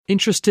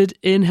Interested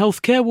in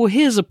healthcare? Well,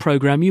 here's a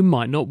programme you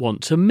might not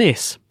want to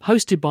miss.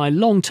 Hosted by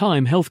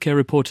long-time healthcare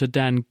reporter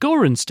Dan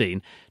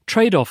Gorenstein,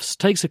 Trade-Offs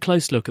takes a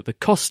close look at the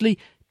costly,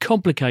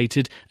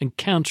 complicated and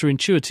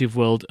counterintuitive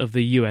world of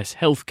the US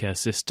healthcare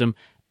system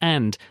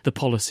and the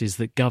policies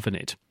that govern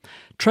it.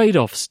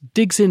 Trade-Offs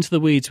digs into the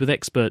weeds with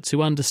experts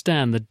who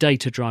understand the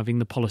data driving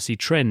the policy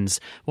trends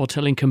while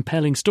telling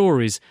compelling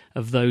stories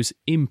of those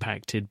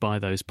impacted by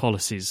those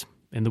policies.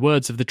 In the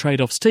words of the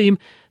Trade-Offs team,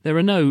 there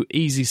are no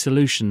easy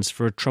solutions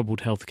for a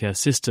troubled healthcare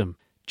system,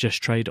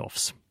 just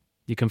trade-offs.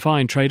 You can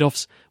find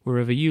Trade-Offs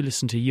wherever you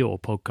listen to your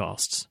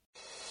podcasts.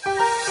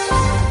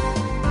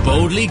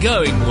 Boldly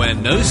going where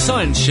no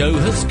science show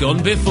has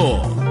gone before.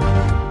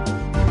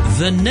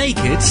 The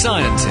Naked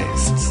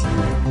Scientists.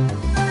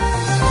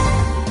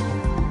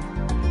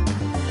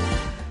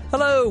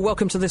 Hello,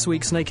 welcome to this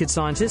week's Naked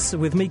Scientists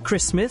with me,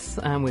 Chris Smith,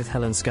 and with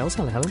Helen Scales.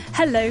 Hello, Helen.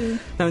 Hello.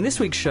 Now, in this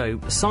week's show,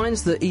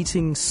 signs that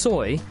eating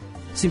soy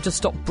seem to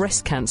stop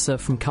breast cancer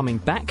from coming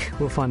back.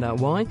 We'll find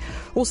out why.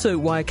 Also,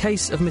 why a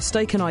case of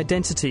mistaken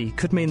identity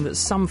could mean that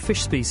some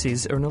fish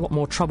species are in a lot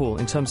more trouble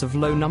in terms of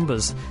low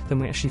numbers than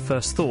we actually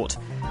first thought.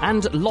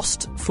 And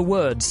lost for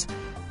words.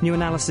 New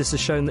analysis has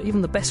shown that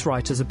even the best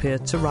writers appear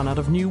to run out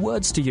of new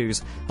words to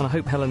use. And I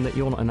hope, Helen, that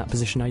you're not in that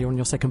position now. You're on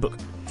your second book.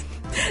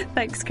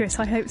 Thanks, Chris.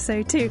 I hope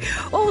so too.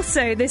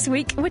 Also, this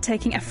week, we're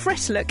taking a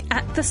fresh look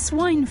at the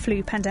swine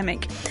flu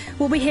pandemic.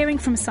 We'll be hearing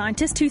from a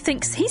scientist who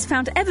thinks he's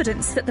found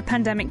evidence that the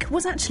pandemic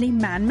was actually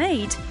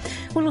man-made.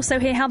 We'll also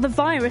hear how the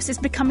virus is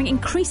becoming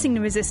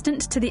increasingly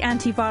resistant to the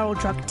antiviral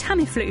drug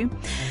Tamiflu.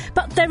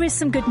 But there is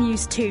some good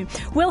news too.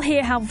 We'll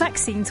hear how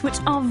vaccines, which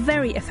are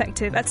very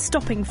effective at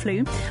stopping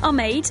flu, are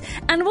made,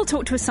 and we'll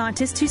talk to a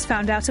scientist who's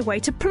found out a way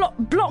to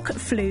block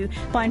flu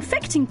by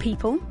infecting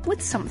people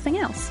with something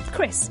else.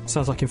 Chris.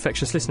 Sounds like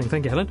infectious listening.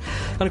 Thank you, Helen.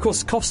 And of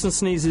course, coughs and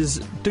sneezes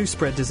do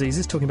spread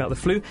diseases, talking about the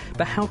flu,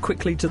 but how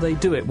quickly do they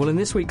do it? Well, in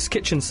this week's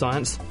Kitchen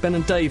Science, Ben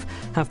and Dave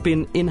have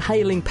been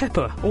inhaling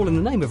pepper, all in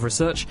the name of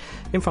research,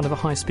 in front of a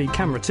high-speed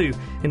camera too,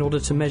 in order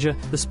to measure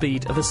the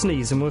speed of a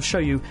sneeze, and we'll show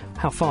you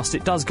how fast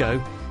it does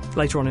go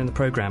later on in the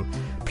programme.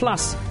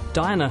 Plus,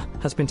 Diana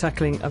has been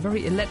tackling a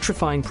very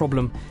electrifying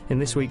problem in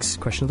this week's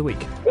Question of the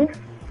Week. If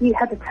you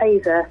had a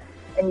taser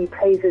and you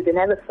tasered an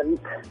elephant,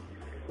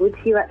 would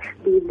you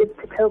actually live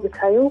to tell the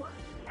tale?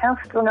 How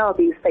strong are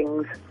these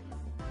things?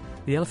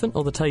 The elephant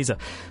or the taser?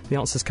 The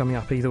answer's coming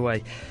up either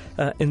way.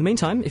 In the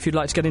meantime, if you'd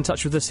like to get in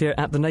touch with us here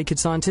at The Naked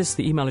Scientist,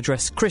 the email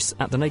address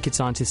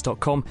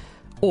chris@thenakedscientist.com,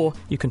 or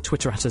you can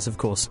Twitter at us, of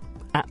course,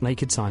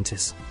 @Naked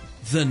Scientists.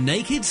 The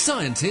Naked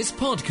Scientist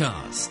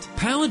Podcast.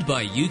 Powered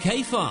by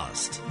UK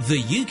Fast,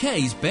 the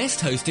UK's best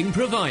hosting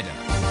provider.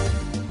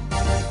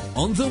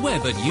 On the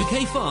web at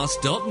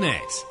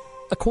ukfast.net.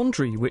 A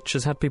quandary which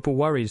has had people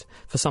worried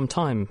for some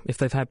time if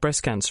they've had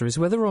breast cancer is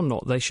whether or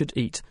not they should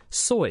eat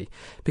soy.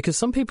 Because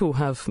some people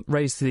have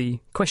raised the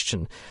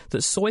question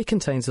that soy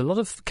contains a lot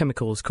of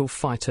chemicals called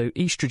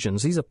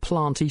phytoestrogens. These are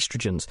plant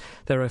estrogens.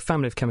 They're a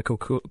family of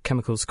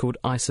chemicals called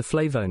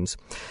isoflavones.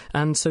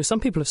 And so some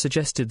people have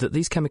suggested that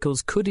these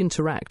chemicals could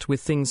interact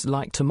with things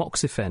like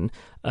tamoxifen,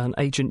 an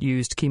agent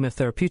used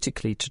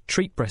chemotherapeutically to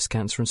treat breast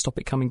cancer and stop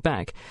it coming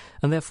back.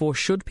 And therefore,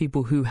 should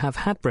people who have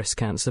had breast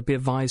cancer be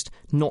advised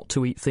not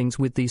to eat things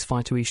with these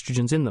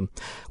phytoestrogens in them?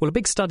 Well, a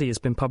big study has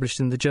been published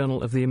in the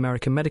Journal of the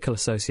American Medical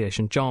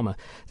Association, JAMA,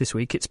 this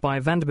week. It's by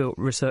Vanderbilt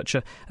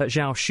researcher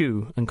Zhao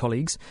Xu and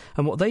colleagues,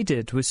 and what they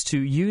did was to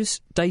use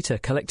data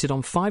collected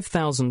on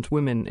 5,000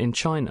 women in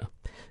China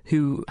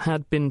who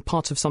had been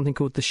part of something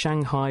called the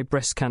Shanghai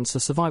Breast Cancer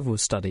Survival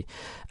Study.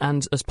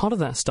 And as part of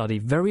that study,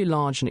 very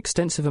large and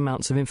extensive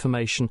amounts of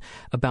information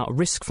about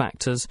risk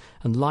factors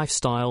and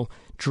lifestyle,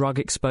 drug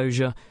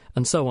exposure,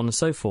 and so on and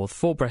so forth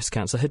for breast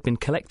cancer had been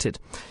collected.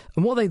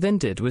 And what they then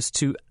did was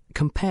to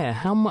compare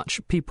how much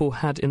people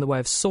had in the way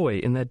of soy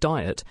in their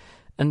diet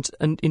and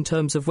in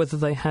terms of whether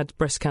they had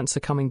breast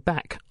cancer coming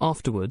back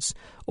afterwards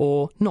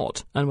or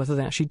not, and whether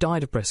they actually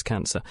died of breast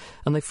cancer.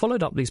 And they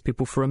followed up these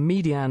people for a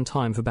median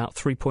time of about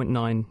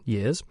 3.9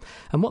 years.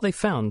 And what they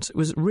found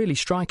was really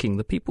striking.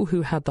 The people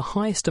who had the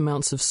highest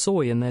amounts of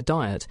soy in their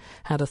diet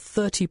had a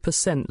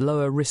 30%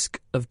 lower risk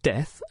of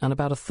death and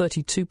about a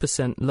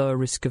 32% lower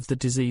risk of the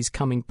disease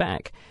coming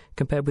back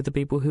compared with the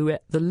people who ate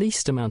the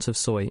least amount of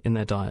soy in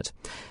their diet.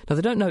 Now,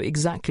 they don't know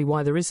exactly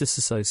why there is this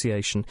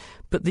association,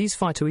 but these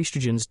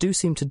phytoestrogens do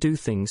seem to do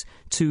things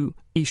to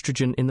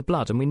estrogen in the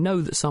blood, and we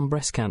know that some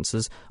breast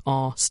cancers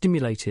are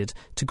stimulated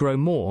to grow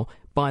more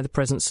by the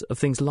presence of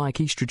things like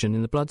estrogen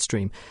in the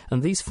bloodstream.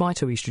 And these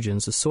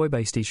phytoestrogens, the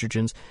soy-based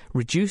estrogens,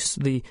 reduce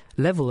the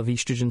level of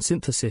estrogen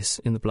synthesis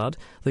in the blood.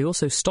 They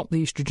also stop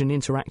the estrogen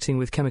interacting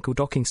with chemical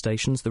docking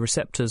stations, the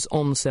receptors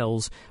on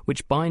cells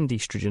which bind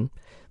estrogen.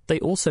 They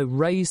also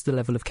raise the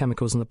level of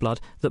chemicals in the blood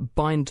that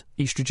bind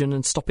estrogen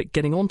and stop it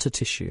getting onto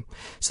tissue.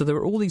 So there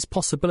are all these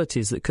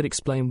possibilities that could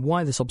explain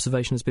why this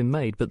observation has been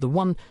made, but the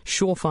one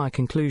surefire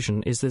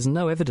conclusion is there's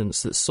no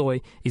evidence that soy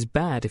is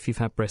bad if you've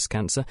had breast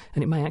cancer,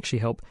 and it may actually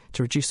help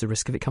to reduce the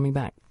risk of it coming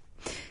back.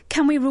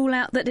 Can we rule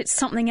out that it's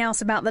something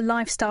else about the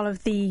lifestyle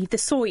of the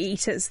soy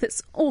eaters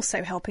that's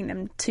also helping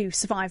them to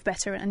survive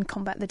better and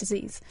combat the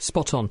disease?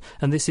 Spot on.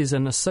 And this is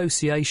an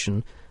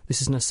association.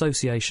 This is an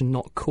association,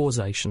 not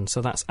causation. So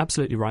that's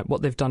absolutely right.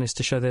 What they've done is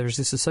to show there is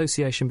this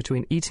association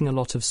between eating a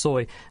lot of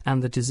soy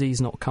and the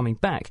disease not coming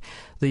back.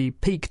 The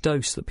peak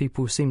dose that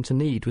people seem to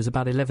need was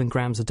about 11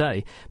 grams a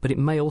day, but it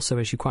may also,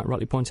 as you quite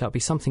rightly point out, be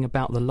something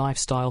about the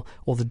lifestyle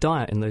or the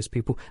diet in those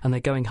people, and they're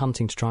going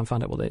hunting to try and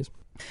find out what it is.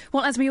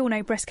 Well, as we all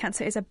know, breast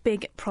cancer is a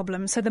big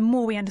problem, so the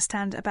more we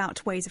understand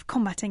about ways of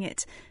combating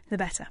it, the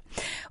better.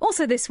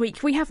 Also this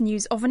week, we have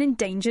news of an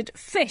endangered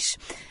fish.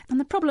 And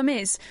the problem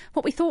is,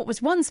 what we thought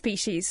was one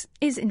species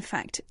is in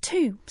fact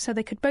two, so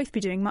they could both be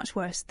doing much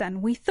worse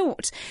than we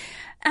thought.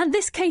 And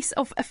this case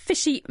of a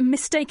fishy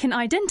mistaken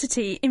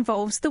identity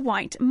involves the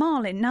white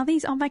marlin. Now,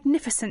 these are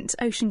magnificent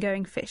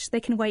ocean-going fish. They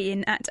can weigh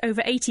in at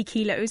over 80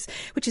 kilos,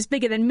 which is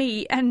bigger than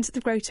me, and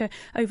grow to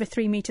over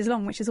 3 metres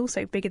long, which is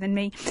also bigger than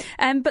me.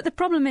 But the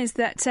problem is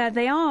that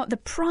they are the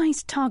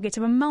prized target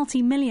of a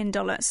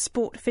multi-million-dollar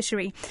sport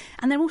fishery,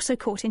 and they're also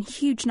caught in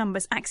huge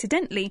numbers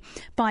accidentally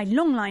by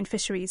longline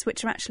fisheries,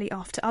 which are actually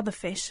after other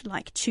fish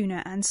like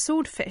tuna and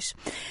swordfish.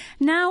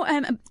 Now,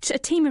 a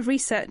team of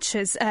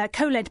researchers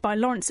co-led by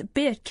Lawrence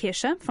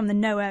Bierkircher from the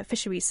NOAA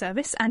Fisheries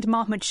Service and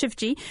Mahmoud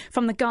Shivji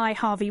from the Guy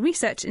Harvey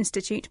Research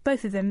Institute,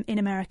 both of them in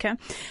America,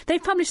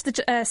 they've published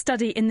the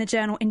study in the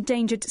journal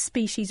Endangered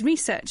Species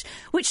Research,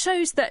 which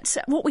shows that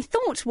what we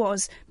thought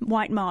was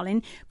white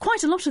marlin,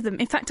 quite a lot of them,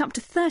 in fact up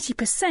to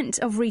 30%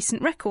 of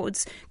recent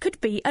records, could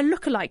be a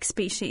lookalike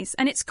species,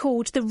 and it's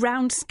called the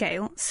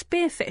round-scale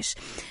spearfish.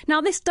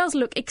 Now, this does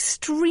look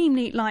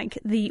extremely like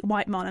the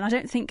white marlin. I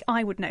don't think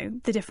I would know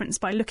the difference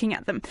by looking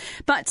at them.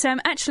 But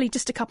actually,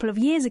 just a couple of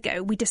years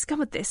ago, we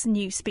discovered this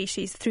new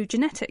species through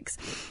genetics.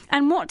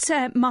 And what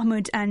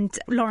Mahmoud and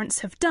Lawrence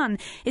have done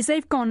is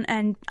they've gone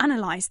and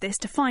analysed this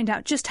to find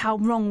out just how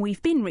wrong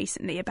we've been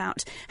recently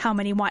about how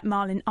many white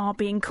marlin are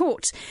being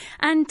caught.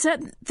 And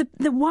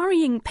the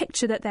worrying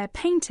picture that they're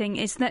painting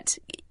is that,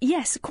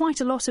 yes, quite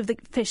a lot of the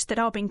fish that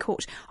are being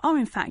caught are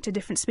in fact a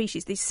different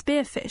species, these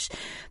spearfish.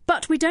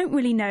 But we don't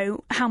really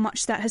know how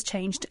much that has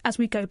changed as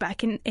we go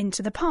back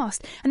into the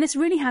past. And this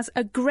really has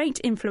a great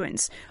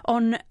influence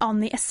on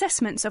the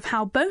assessments of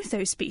how both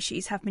those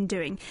species have been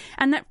doing.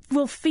 And that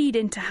will feed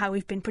into how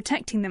we've been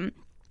protecting them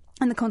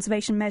and the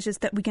conservation measures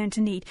that we're going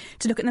to need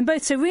to look at them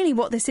both. So really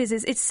what this is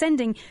it's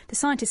sending the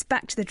scientists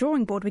back to the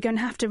drawing board. We're going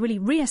to have to really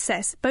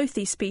reassess both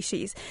these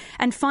species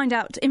and find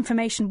out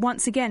information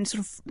once again,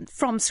 sort of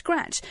from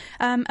scratch,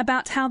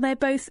 about how they're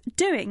both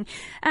doing.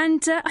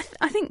 And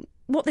I think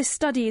what this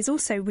study is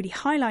also really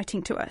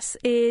highlighting to us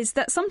is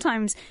that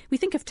sometimes we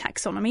think of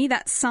taxonomy,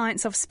 that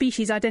science of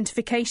species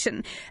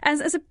identification,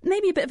 as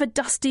maybe a bit of a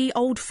dusty,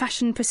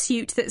 old-fashioned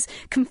pursuit that's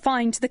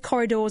confined to the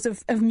corridors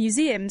of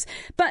museums.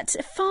 But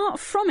far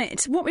from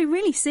it, what we're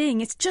really seeing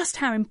is just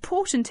how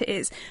important it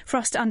is for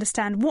us to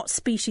understand what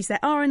species there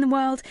are in the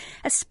world,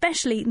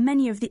 especially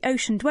many of the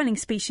ocean-dwelling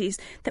species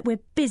that we're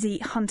busy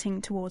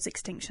hunting towards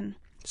extinction.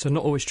 So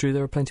not always true,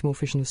 there are plenty more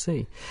fish in the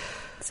sea.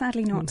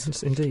 Sadly not.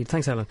 Yes, indeed.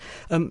 Thanks, Alan.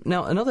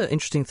 Now, another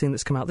interesting thing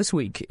that's come out this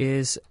week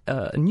is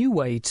a new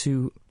way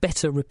to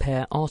better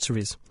repair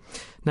arteries.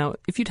 Now,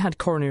 if you'd had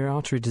coronary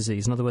artery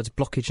disease, in other words,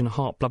 blockage in a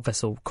heart blood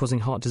vessel causing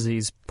heart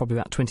disease probably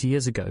about 20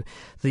 years ago,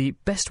 the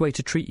best way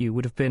to treat you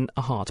would have been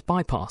a heart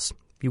bypass.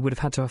 You would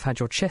have had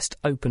your chest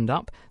opened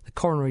up, the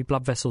coronary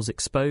blood vessels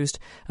exposed,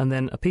 and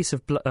then a piece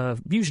of,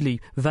 usually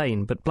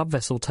vein, but blood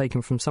vessel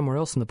taken from somewhere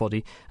else in the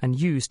body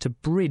and used to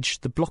bridge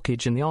the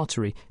blockage in the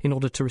artery in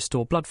order to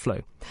restore blood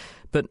flow.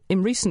 But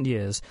in recent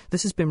years,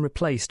 this has been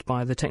replaced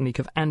by the technique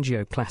of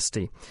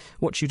angioplasty.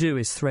 What you do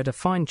is thread a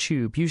fine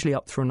tube, usually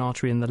up through an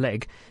artery in the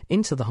leg,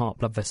 into the heart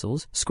blood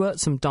vessels, squirt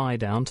some dye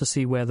down to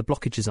see where the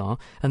blockages are,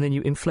 and then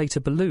you inflate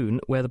a balloon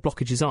where the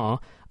blockages are,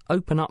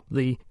 open up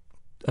the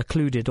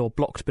occluded or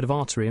blocked bit of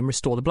artery and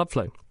restore the blood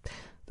flow.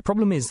 The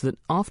problem is that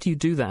after you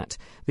do that,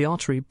 the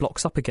artery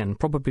blocks up again,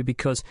 probably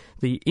because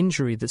the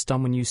injury that's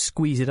done when you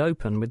squeeze it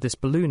open with this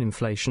balloon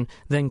inflation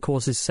then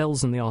causes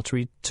cells in the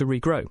artery to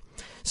regrow.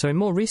 So in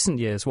more recent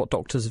years, what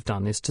doctors have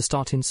done is to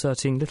start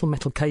inserting little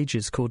metal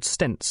cages called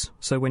stents.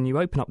 So when you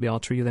open up the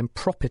artery, you then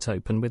prop it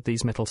open with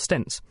these metal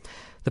stents.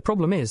 The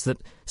problem is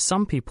that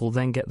some people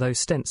then get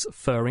those stents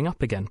furring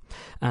up again,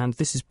 and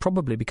this is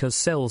probably because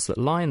cells that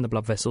lie in the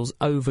blood vessels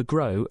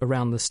overgrow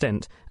around the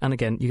stent, and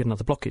again you get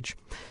another blockage.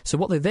 So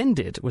what they then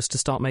did was to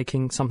start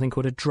making something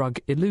called a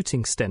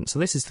drug-eluting stent. So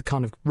this is the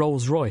kind of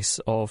Rolls-Royce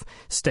of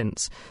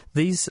stents.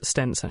 These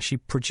stents actually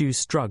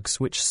produce drugs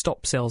which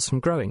stop cells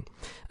from growing,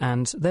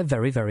 and they're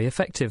very, very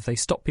effective. They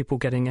stop people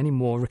getting any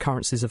more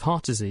recurrences of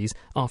heart disease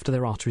after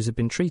their arteries have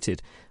been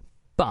treated.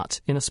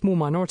 But in a small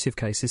minority of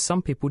cases,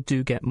 some people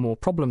do get more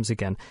problems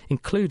again,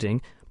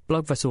 including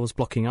blood vessels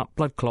blocking up,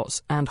 blood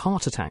clots, and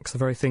heart attacks, the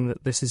very thing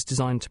that this is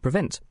designed to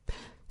prevent.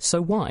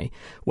 So why?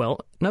 Well,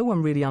 no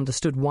one really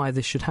understood why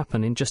this should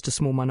happen in just a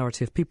small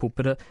minority of people,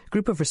 but a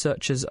group of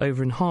researchers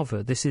over in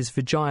Harvard, this is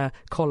Vijaya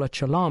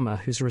Kola-Chalama,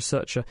 who's a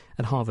researcher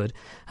at Harvard,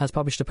 has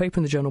published a paper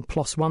in the journal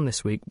PLOS ONE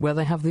this week where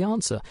they have the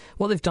answer.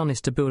 What they've done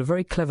is to build a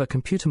very clever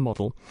computer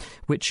model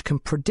which can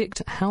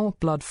predict how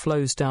blood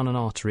flows down an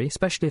artery,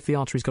 especially if the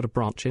artery's got a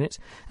branch in it,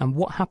 and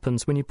what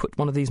happens when you put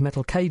one of these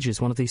metal cages,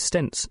 one of these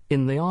stents,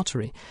 in the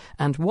artery.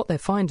 And what they're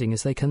finding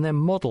is they can then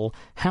model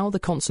how the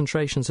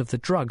concentrations of the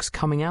drugs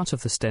coming out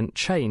of the stent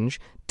change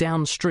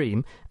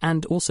downstream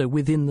and also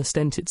within the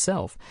stent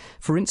itself.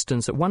 For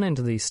instance, at one end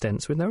of these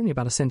stents, when they're only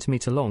about a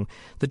centimetre long,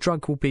 the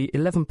drug will be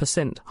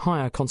 11%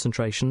 higher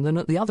concentration than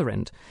at the other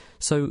end.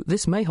 So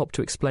this may help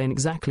to explain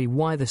exactly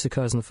why this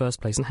occurs in the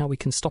first place and how we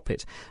can stop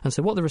it. And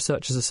so what the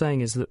researchers are saying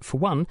is that, for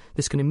one,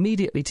 this can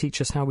immediately teach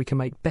us how we can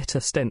make better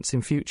stents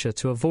in future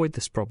to avoid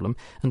this problem,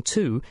 and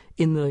two,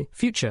 in the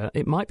future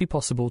it might be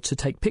possible to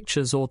take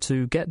pictures or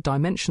to get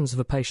dimensions of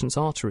a patient's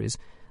arteries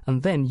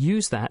and then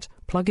use that,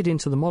 plug it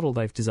into the model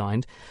they've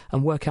designed,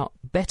 and work out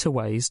better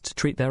ways to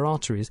treat their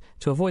arteries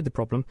to avoid the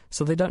problem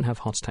so they don't have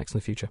heart attacks in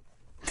the future.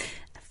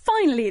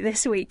 Finally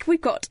this week,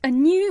 we've got a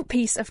new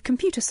piece of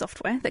computer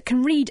software that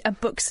can read a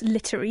book's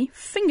literary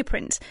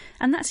fingerprint,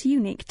 and that's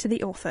unique to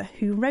the author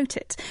who wrote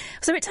it.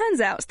 So it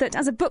turns out that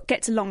as a book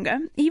gets longer,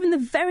 even the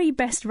very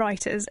best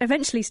writers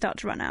eventually start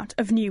to run out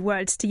of new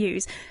words to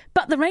use.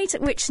 But the rate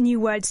at which new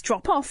words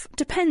drop off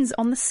depends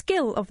on the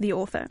skill of the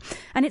author,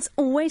 and it's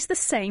always the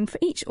same for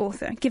each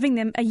author, giving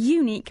them a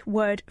unique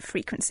word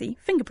frequency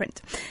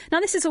fingerprint.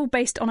 Now, this is all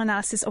based on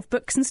analysis of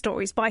books and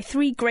stories by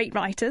three great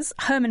writers,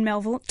 Herman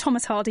Melville,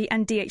 Thomas Hardy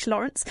and D.H.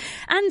 Lawrence,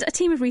 and a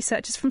team of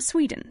researchers from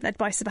Sweden, led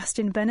by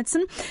Sebastian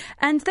Bernhardsson.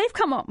 And they've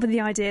come up with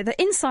the idea that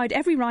inside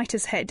every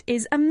writer's head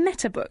is a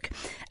meta-book.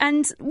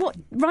 And what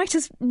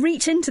writers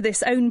reach into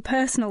this own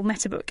personal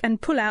meta-book and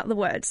pull out the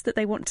words that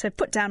they want to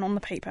put down on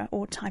the paper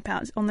or type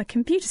out on the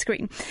computer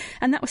screen.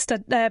 And that was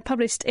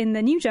published in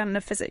the New Journal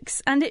of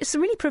Physics. And it's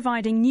really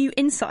providing new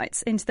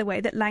insights into the way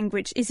that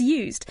language is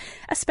used,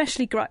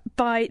 especially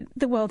by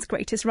the world's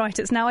greatest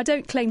writers. Now, I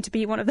don't claim to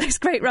be one of those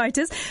great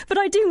writers, but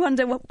I do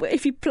wonder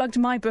if you plugged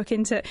my book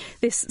into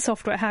this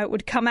software, how it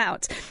would come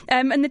out.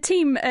 And the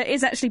team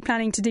is actually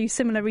planning to do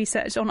similar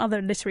research on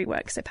other literary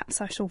works, so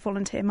perhaps I shall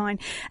volunteer mine.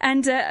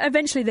 And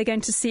eventually they're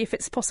going to see if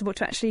it's possible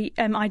to actually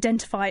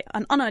identify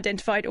an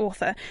unidentified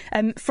author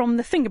from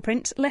the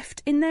fingerprint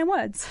left in their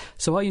words.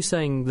 So are you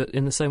saying that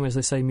in the same way as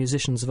they say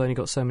musicians have only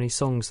got so many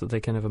songs that they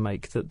can ever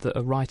make, that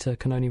a writer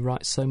can only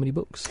write so many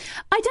books?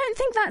 I don't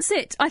think that's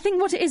it. I think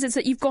what it is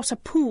that you've got a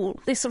pool,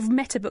 this sort of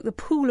meta book, the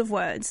pool of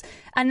words,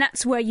 and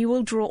that's where you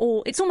will draw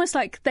all. It's almost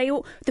like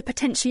the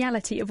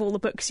potentiality of all the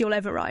books you'll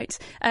ever write,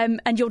 and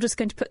you're just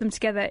going to put them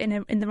together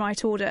in the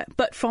right order,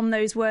 but from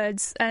those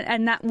words,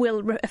 and that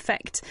will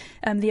affect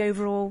the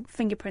overall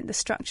fingerprint, the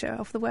structure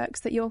of the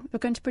works that you're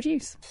going to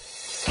produce.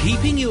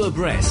 Keeping you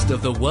abreast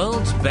of the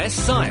world's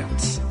best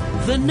science,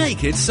 The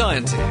Naked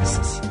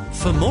Scientists.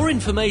 For more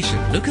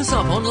information, look us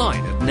up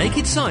online at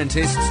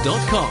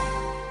nakedscientists.com.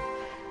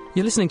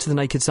 You're listening to The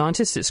Naked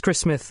Scientists. It's Chris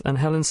Smith and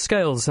Helen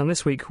Scales, and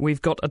this week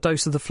we've got a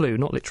dose of the flu,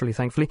 not literally,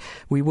 thankfully.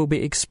 We will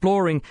be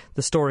exploring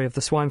the story of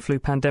the swine flu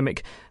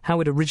pandemic,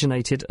 how it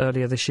originated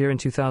earlier this year in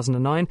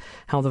 2009,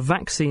 how the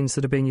vaccines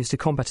that are being used to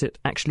combat it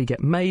actually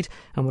get made,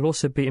 and we'll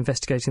also be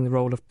investigating the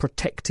role of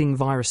protecting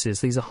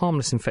viruses. These are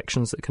harmless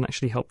infections that can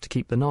actually help to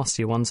keep the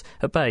nastier ones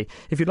at bay.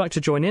 If you'd like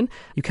to join in,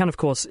 you can, of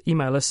course,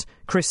 email us,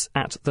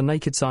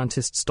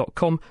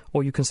 chris@thenakedscientists.com,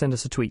 or you can send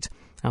us a tweet.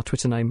 Our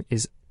Twitter name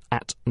is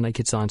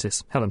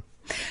 @NakedScientists. Helen.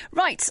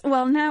 Right,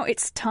 well, now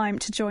it's time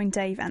to join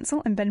Dave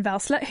Ansell and Ben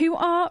Valsler, who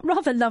are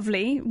rather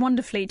lovely,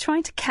 wonderfully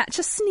trying to catch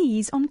a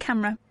sneeze on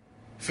camera.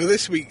 For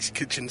this week's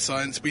Kitchen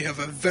Science, we have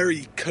a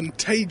very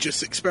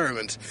contagious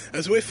experiment,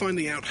 as we're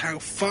finding out how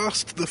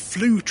fast the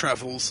flu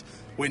travels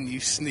when you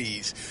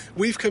sneeze.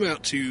 We've come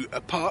out to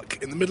a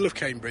park in the middle of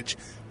Cambridge.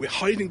 We're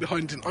hiding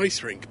behind an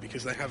ice rink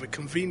because they have a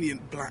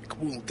convenient black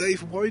wall.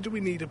 Dave, why do we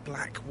need a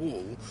black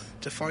wall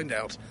to find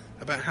out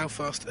about how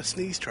fast a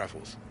sneeze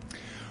travels?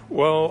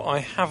 Well, I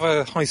have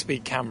a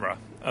high-speed camera,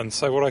 and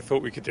so what I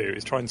thought we could do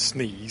is try and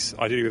sneeze,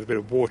 ideally with a bit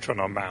of water on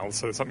our mouths,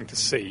 so there's something to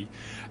see,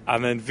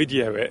 and then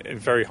video it in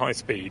very high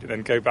speed, and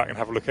then go back and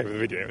have a look over the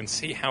video and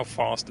see how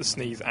fast a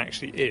sneeze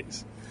actually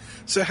is.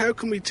 So how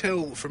can we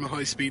tell from a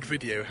high-speed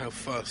video how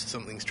fast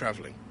something's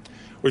travelling?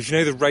 Well, if you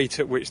know the rate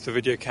at which the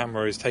video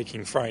camera is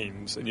taking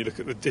frames, and you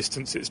look at the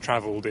distance it's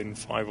travelled in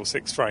 5 or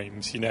 6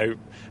 frames, you know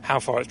how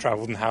far it's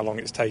travelled and how long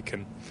it's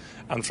taken,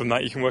 and from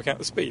that you can work out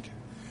the speed.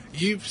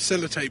 You've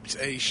sellotaped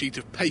a sheet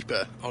of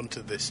paper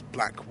onto this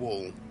black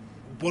wall.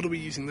 What are we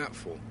using that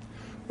for?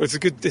 Well, it's a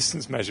good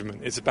distance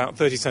measurement. It's about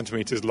 30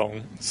 centimetres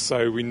long,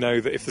 so we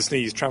know that if the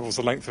sneeze travels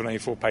the length of an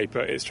A4 paper,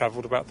 it's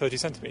travelled about 30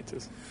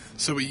 centimetres.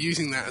 So we're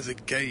using that as a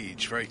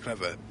gauge. Very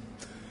clever.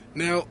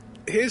 Now,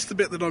 here's the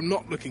bit that I'm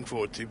not looking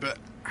forward to, but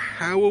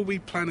how are we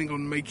planning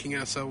on making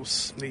ourselves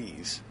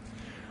sneeze?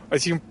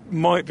 As you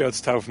might be able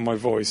to tell from my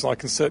voice, and I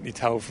can certainly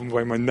tell from the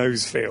way my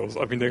nose feels,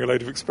 I've been doing a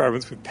load of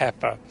experiments with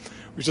pepper,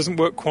 which doesn't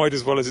work quite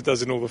as well as it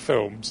does in all the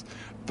films.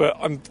 But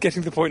I'm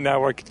getting to the point now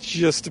where I could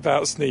just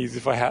about sneeze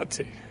if I had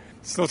to.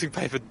 Snorting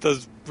paper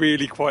does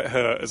really quite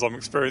hurt, as I'm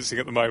experiencing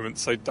at the moment,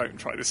 so don't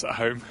try this at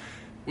home.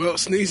 Well,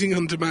 sneezing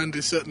on demand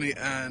is certainly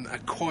an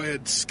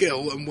acquired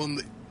skill and one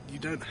that you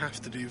don't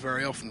have to do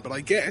very often, but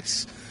I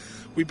guess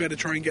we better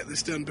try and get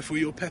this done before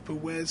your pepper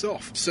wears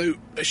off. So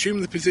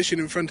assume the position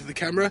in front of the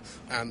camera,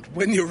 and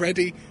when you're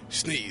ready,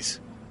 sneeze.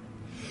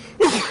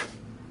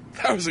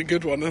 That was a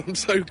good one, and I'm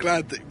so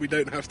glad that we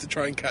don't have to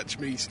try and catch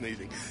me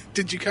sneezing.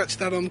 Did you catch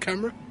that on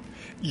camera?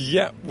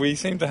 Yeah, we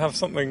seem to have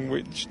something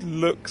which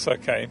looks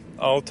okay.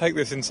 I'll take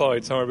this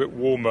inside somewhere a bit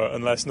warmer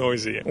and less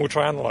noisy, and we'll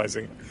try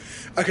analysing it.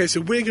 OK,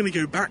 so we're going to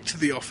go back to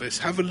the office,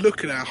 have a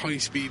look at our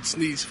high-speed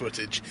sneeze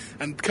footage,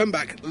 and come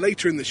back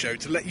later in the show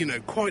to let you know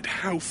quite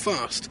how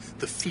fast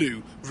the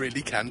flu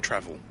really can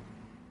travel.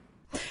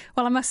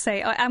 Well, I must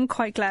say, I am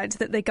quite glad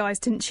that the guys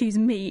didn't choose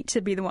me to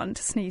be the one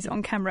to sneeze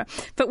on camera.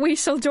 But we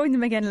shall join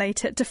them again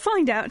later to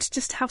find out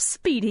just how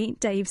speedy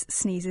Dave's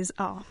sneezes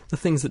are. The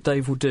things that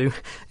Dave will do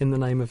in the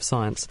name of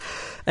science.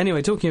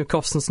 Anyway, talking of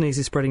coughs and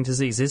sneezes spreading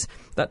diseases,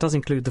 that does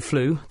include the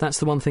flu. That's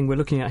the one thing we're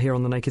looking at here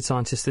on The Naked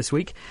Scientist this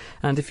week.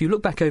 And if you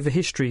look back over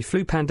history,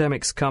 flu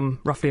pandemics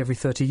come roughly every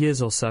 30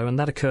 years or so, and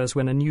that occurs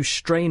when a new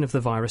strain of the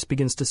virus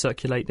begins to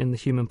circulate in the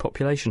human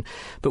population.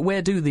 But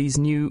where do these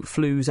new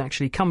flus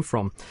actually come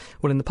from?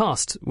 Well, in the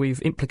past, we've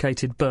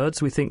implicated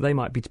birds. We think they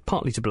might be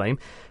partly to blame.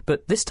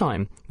 But this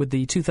time, with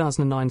the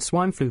 2009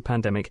 swine flu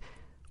pandemic,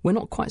 we're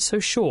not quite so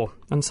sure.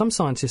 And some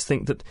scientists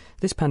think that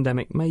this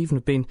pandemic may even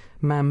have been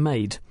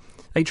man-made.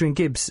 Adrian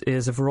Gibbs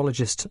is a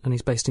virologist and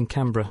he's based in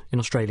Canberra in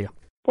Australia.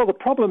 Well, the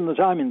problem that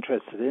I'm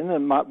interested in,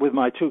 and with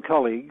my two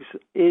colleagues,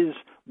 is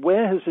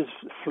where has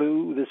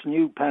this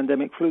new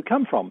pandemic flu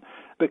come from?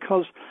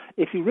 Because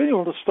if you really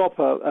want to stop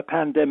a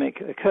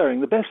pandemic occurring,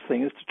 the best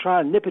thing is to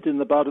try and nip it in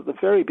the bud at the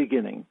very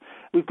beginning.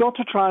 We've got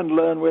to try and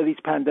learn where these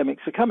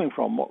pandemics are coming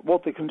from,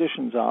 what the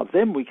conditions are.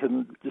 Then we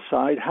can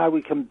decide how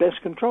we can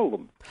best control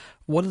them.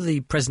 What are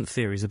the present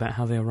theories about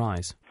how they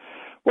arise?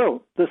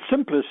 Well, the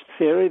simplest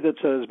theory that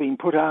has been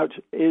put out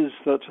is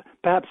that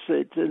perhaps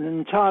it's an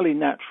entirely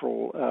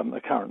natural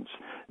occurrence.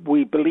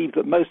 We believe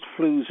that most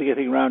flus are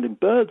getting around in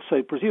birds,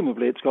 so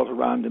presumably it's got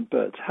around in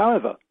birds.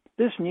 However,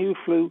 this new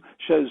flu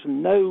shows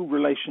no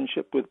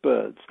relationship with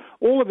birds.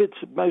 All of its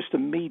most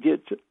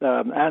immediate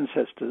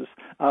ancestors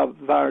are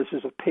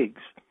viruses of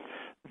pigs.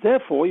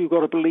 Therefore, you've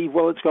got to believe,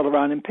 well, it's got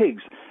around in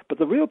pigs. But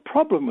the real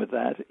problem with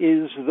that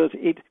is that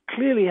it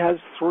clearly has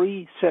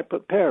three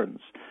separate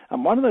parents.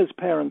 And one of those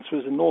parents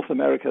was in North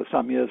America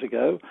some years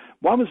ago,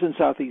 one was in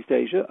Southeast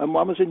Asia, and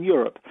one was in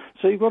Europe.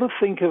 So you've got to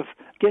think of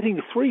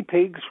getting three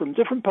pigs from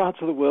different parts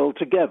of the world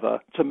together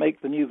to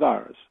make the new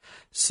virus.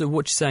 So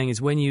what you're saying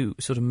is when you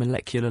sort of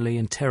molecularly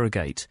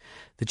interrogate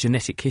the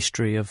genetic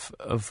history of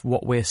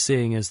what we're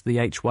seeing as the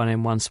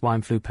H1N1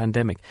 swine flu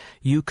pandemic,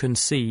 you can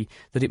see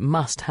that it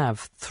must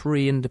have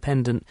three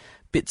independent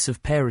bits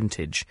of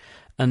parentage.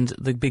 And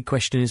the big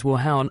question is, well,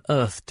 how on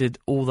earth did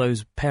all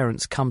those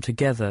parents come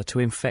together to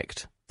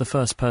infect the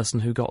first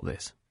person who got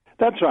this?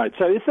 That's right.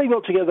 So if they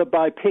got together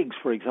by pigs,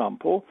 for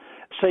example,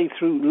 say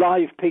through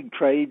live pig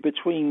trade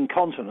between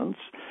continents,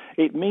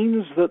 it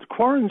means that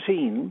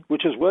quarantine,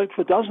 which has worked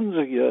for dozens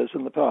of years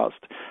in the past,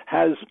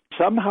 has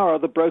somehow or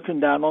other broken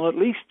down on at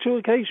least two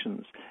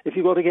occasions. If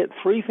you've got to get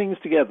three things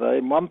together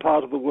in one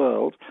part of the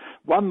world,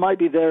 one might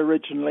be there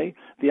originally,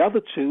 the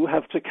other two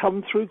have to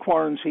come through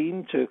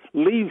quarantine to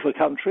leave the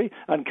country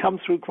and come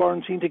through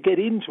quarantine to get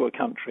into a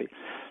country.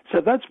 So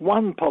that's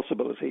one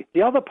possibility.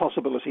 The other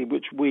possibility,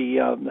 which we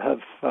have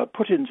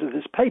put into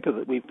this paper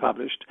that we've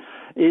published,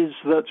 is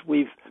that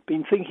we've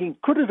been thinking,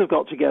 could it have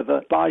got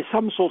together by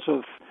some sort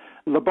of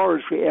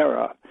laboratory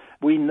error?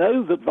 We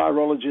know that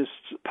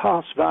virologists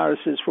pass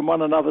viruses from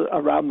one another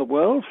around the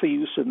world for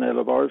use in their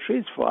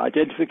laboratories, for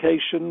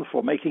identification,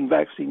 for making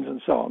vaccines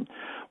and so on.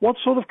 What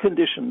sort of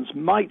conditions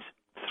might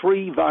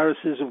three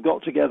viruses have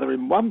got together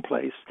in one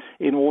place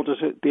in order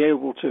to be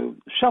able to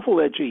shuffle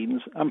their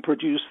genes and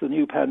produce the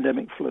new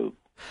pandemic flu?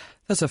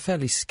 That's a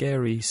fairly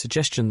scary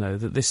suggestion, though,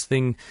 that this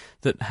thing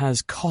that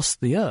has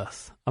cost the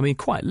Earth, I mean,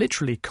 quite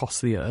literally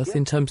cost the Earth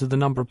in terms of the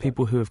number of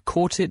people who have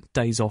caught it,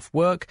 days off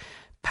work,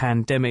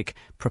 pandemic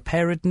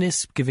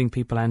preparedness, giving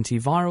people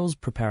antivirals,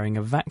 preparing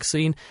a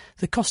vaccine.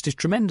 The cost is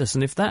tremendous,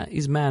 and if that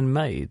is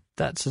man-made,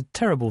 that's a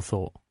terrible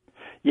thought.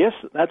 Yes,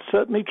 that's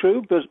certainly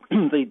true, but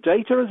the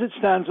data as it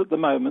stands at the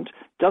moment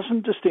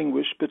doesn't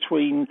distinguish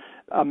between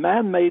a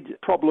man-made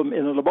problem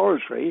in a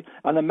laboratory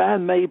and a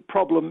man-made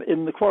problem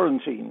in the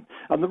quarantine.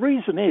 And the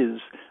reason is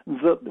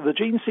that the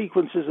gene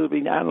sequences that have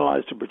been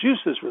analysed to produce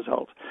this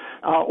result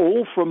are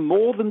all from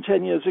more than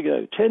 10 years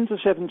ago. 10 to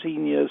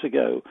 17 years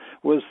ago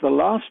was the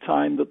last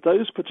time that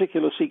those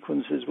particular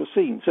sequences were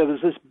seen. So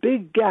there's this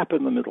big gap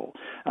in the middle.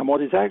 And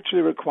what is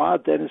actually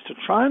required then is to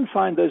try and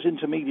find those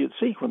intermediate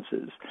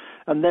sequences,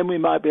 and then we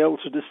might be able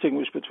to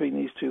distinguish between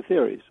these two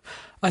theories.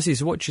 I see.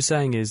 So what you're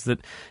saying is that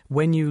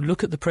when you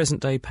look at the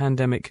present-day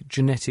pandemic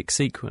genetic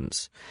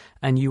sequence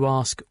and you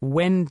ask,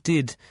 when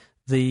did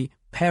the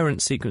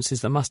parent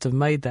sequences that must have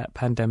made that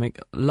pandemic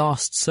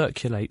last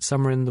circulate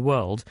somewhere in the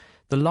world,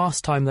 the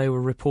last time they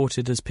were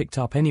reported as picked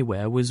up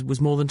anywhere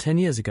was more than 10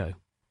 years ago.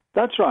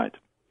 That's right.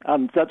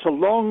 And that's a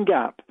long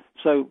gap.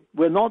 So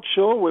we're not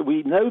sure.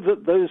 We know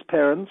that those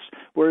parents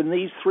were in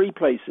these three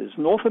places.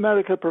 North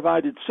America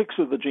provided 6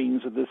 of the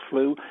genes of this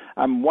flu,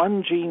 and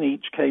 1 gene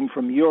each came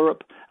from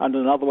Europe, and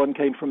another one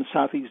came from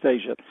Southeast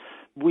Asia.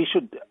 We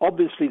should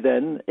obviously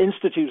then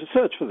institute a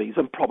search for these,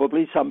 and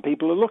probably some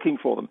people are looking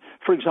for them.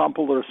 For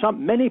example, there are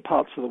many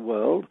parts of the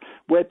world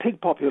where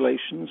pig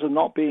populations are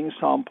not being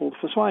sampled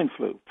for swine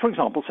flu. For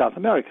example, South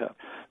America.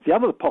 The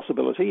other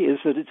possibility is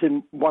that it's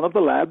in one of the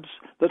labs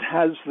that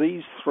has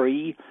these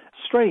 3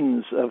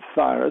 strains of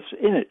virus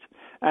in it.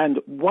 And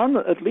one,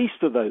 at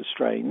least, of those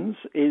strains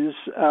is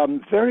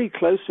very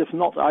close, if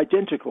not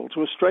identical,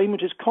 to a strain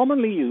which is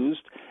commonly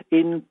used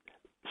in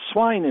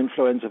swine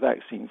influenza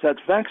vaccines. That's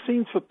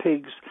vaccines for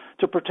pigs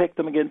to protect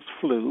them against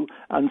flu,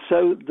 and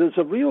so there's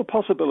a real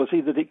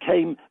possibility that it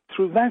came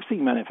through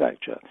vaccine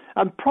manufacture,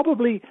 and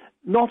probably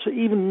not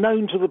even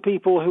known to the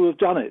people who have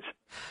done it.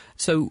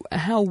 So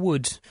how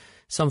would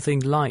something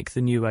like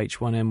the new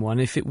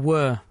H1N1, if it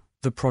were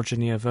the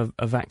progeny of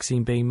a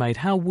vaccine being made,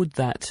 how would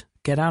that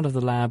get out of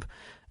the lab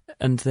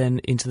and then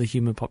into the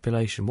human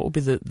population? What would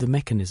be the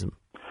mechanism?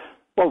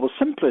 Well, the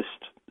simplest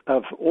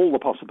of all the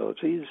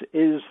possibilities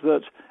is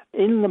that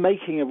in the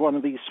making of one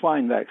of these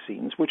swine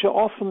vaccines, which are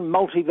often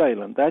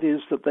multivalent, that is,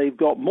 that they've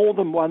got more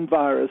than one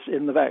virus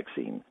in the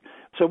vaccine.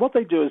 So what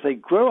they do is they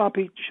grow up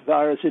each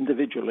virus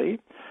individually,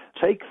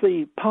 take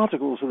the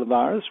particles of the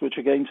virus, which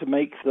are going to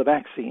make the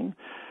vaccine,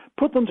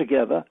 put them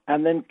together,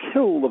 and then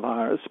kill the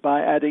virus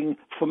by adding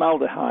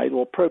formaldehyde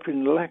or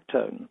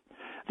propionyl-lactone.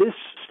 This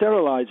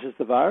sterilizes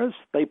the virus.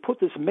 They put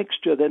this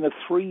mixture then of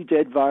 3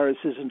 dead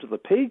viruses into the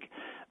pig.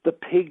 The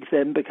pig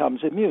then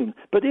becomes immune.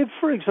 But if,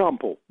 for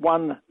example,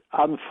 one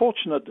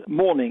unfortunate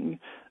morning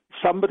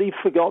somebody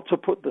forgot to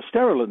put the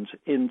sterilant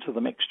into the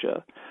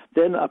mixture,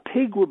 then a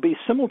pig would be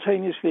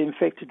simultaneously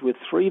infected with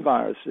 3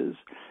 viruses,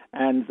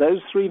 and those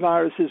 3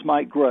 viruses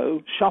might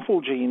grow, shuffle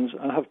genes,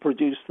 and have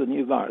produced the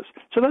new virus.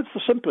 So that's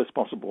the simplest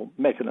possible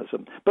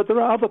mechanism. But there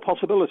are other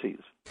possibilities.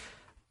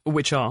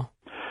 Which are?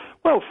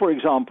 Well, for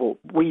example,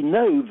 we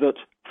know that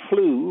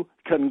flu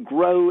can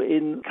grow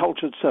in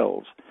cultured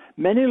cells.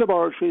 Many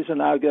laboratories are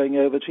now going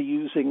over to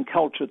using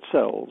cultured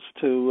cells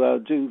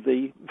to do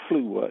the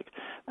flu work.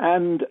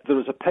 And there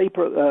is a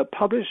paper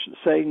published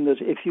saying that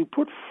if you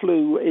put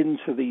flu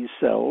into these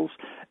cells,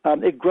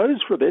 it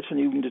grows for a bit and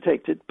you can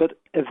detect it, but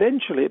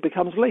eventually it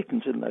becomes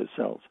latent in those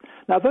cells.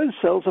 Now, those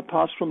cells are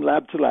passed from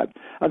lab to lab.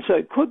 And so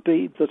it could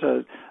be that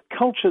a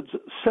cultured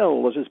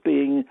cell that is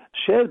being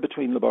shared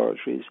between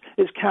laboratories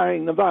is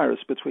carrying the virus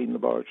between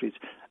laboratories.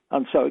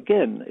 And so,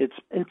 again, it's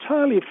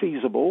entirely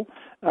feasible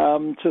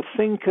to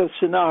think of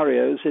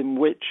scenarios in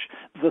which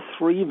the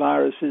 3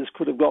 viruses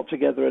could have got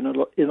together in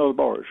a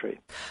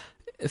laboratory.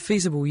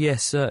 Feasible,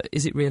 yes.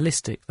 Is it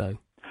realistic, though?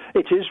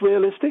 It is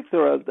realistic.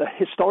 There are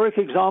historic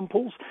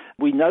examples.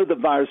 We know that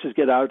viruses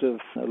get out of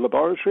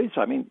laboratories.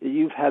 I mean,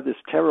 you've had this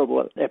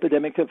terrible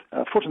epidemic of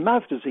foot and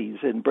mouth disease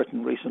in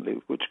Britain recently,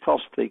 which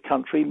cost the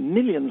country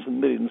millions and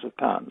millions of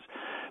pounds.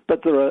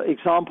 But there are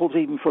examples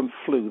even from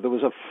flu. There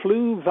was a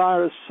flu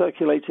virus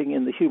circulating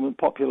in the human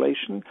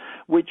population,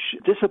 which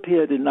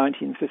disappeared in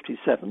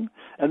 1957,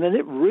 and then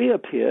it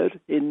reappeared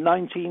in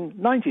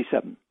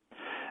 1997.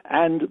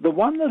 And the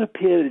one that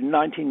appeared in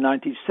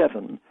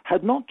 1997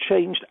 had not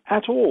changed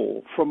at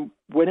all from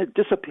when it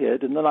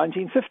disappeared in the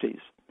 1950s.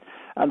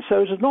 And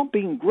so it had not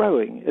been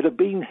growing. It had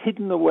been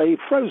hidden away,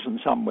 frozen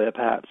somewhere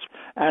perhaps.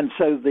 And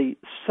so the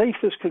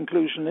safest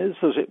conclusion is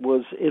that it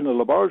was in a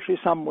laboratory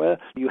somewhere.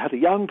 You had a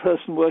young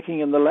person working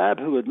in the lab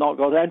who had not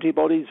got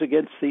antibodies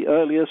against the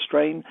earlier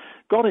strain,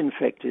 got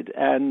infected,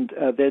 and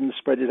then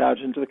spread it out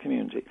into the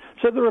community.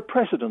 So there are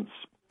precedents.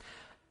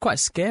 Quite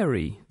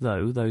scary,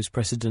 though, those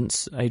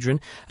precedents,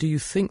 Adrian. Do you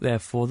think,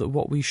 therefore, that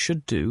what we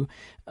should do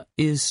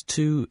is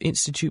to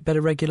institute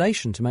better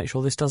regulation to make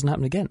sure this doesn't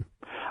happen again?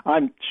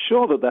 I'm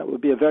sure that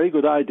would be a very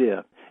good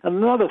idea. And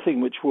another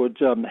thing which would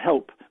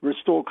help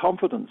restore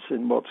confidence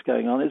in what's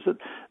going on is that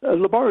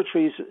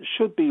laboratories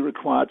should be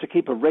required to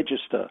keep a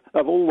register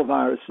of all the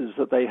viruses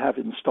that they have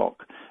in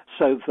stock,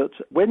 so that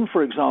when,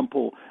 for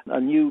example, a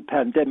new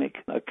pandemic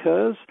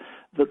occurs,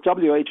 the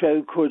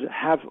WHO could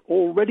have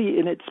already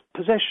in its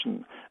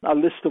possession a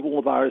list of all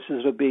the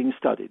viruses that are being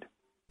studied.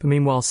 But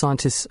meanwhile,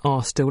 scientists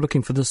are still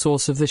looking for the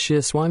source of this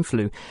year's swine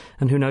flu,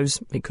 and who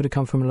knows, it could have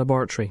come from a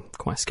laboratory.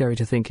 Quite scary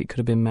to think it could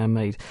have been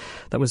man-made.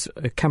 That was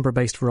a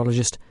Canberra-based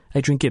virologist,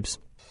 Adrian Gibbs.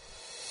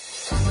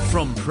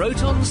 From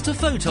protons to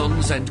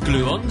photons and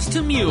gluons to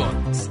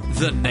muons,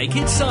 The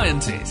Naked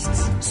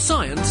Scientists.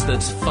 Science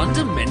that's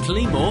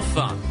fundamentally more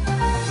fun.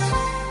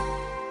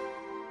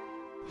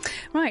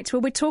 Right,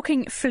 well, we're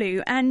talking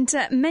flu, and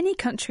many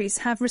countries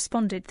have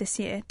responded this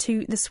year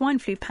to the swine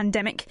flu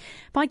pandemic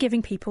by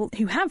giving people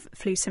who have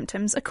flu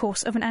symptoms a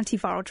course of an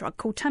antiviral drug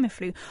called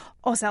Tamiflu,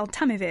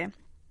 oseltamivir.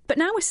 But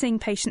now we're seeing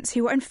patients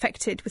who are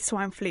infected with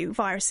swine flu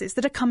viruses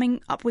that are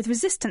coming up with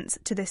resistance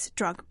to this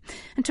drug.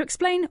 And to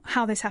explain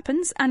how this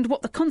happens and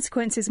what the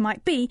consequences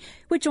might be,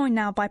 we're joined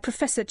now by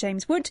Professor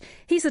James Wood.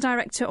 He's the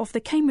director of the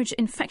Cambridge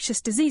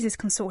Infectious Diseases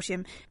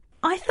Consortium.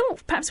 I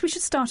thought perhaps we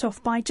should start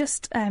off by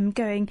just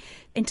going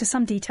into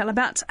some detail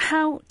about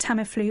how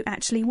Tamiflu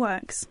actually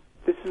works.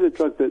 This is a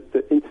drug that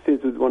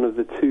interferes with one of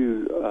the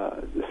two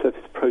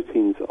surface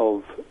proteins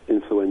of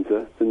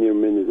influenza, the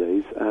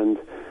neuraminidase, and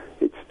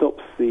it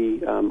stops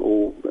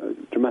or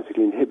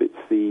dramatically inhibits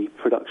the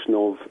production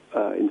of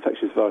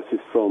infectious viruses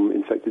from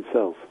infected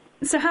cells.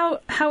 So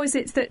how is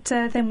it that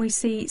then we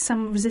see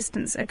some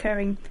resistance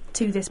occurring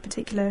to this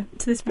particular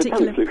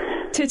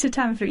Tamiflu? To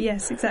Tamiflu,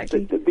 yes,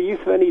 exactly. The use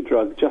of any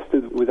drug, just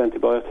as with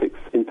antibiotics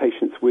in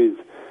patients with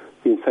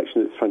the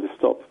infection that's trying to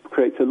stop,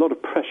 creates a lot of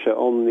pressure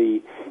on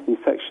the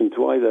infection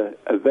to either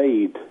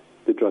evade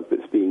the drug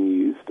that's being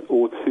used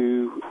or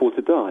to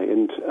die.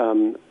 And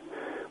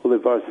although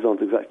viruses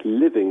aren't exactly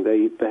living,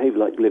 they behave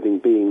like living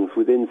beings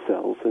within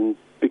cells, and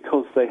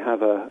because they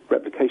have a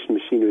replication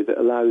machinery that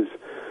allows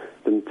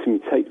them to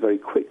mutate very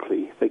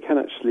quickly, they can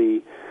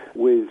actually,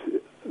 with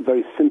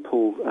very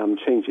simple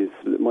changes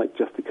that might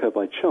just occur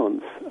by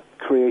chance,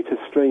 create a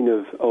strain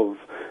of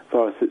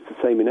virus that's the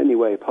same in any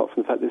way apart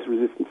from the fact there's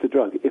resistance to the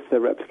drug if they're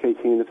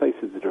replicating in the face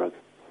of the drug.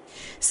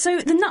 So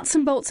the nuts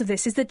and bolts of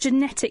this is the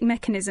genetic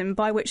mechanism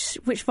by which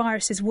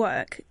viruses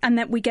work, and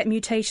that we get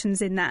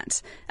mutations in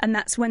that, and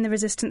that's when the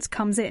resistance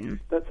comes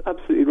in. That's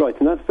absolutely right,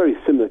 and that's very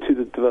similar to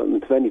the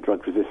development of any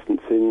drug resistance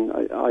in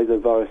either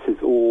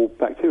viruses or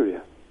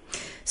bacteria.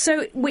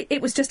 So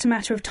it was just a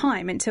matter of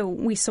time until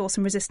we saw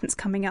some resistance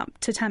coming up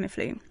to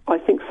Tamiflu? I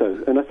think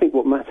so, and I think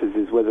what matters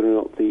is whether or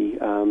not the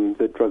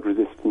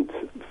drug-resistant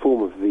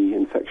form of the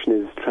infection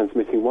is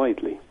transmitting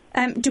widely.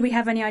 Do we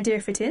have any idea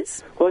if it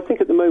is? Well, I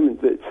think at the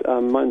moment that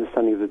my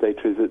understanding of the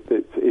data is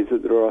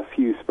that there are a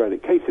few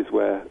sporadic cases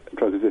where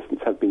drug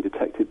resistance have been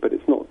detected, but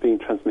it's not being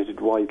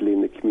transmitted widely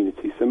in the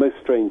community. So most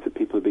strains that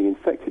people are being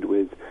infected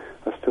with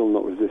are still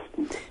not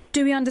resistant.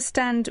 Do we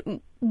understand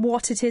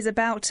what it is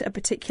about a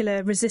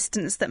particular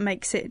resistance that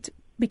makes it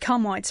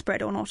become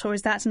widespread or not, or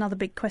is that another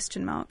big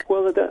question mark?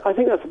 Well, I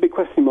think that's a big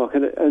question mark,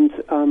 and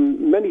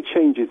many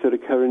changes that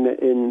occur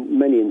in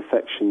many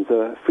infections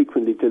are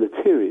frequently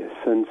deleterious,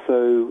 and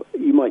so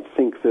you might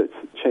think that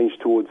change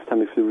towards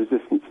Tamiflu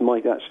resistance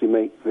might actually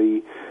make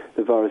the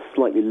virus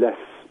slightly less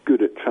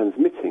good at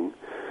transmitting,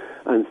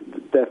 and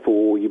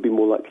therefore you'd be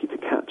more likely to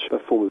catch a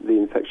form of the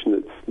infection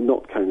that's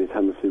not carrying the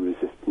Tamiflu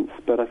resistance.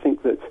 But I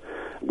think that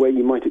where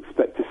you might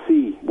expect to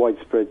see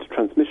widespread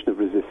transmission of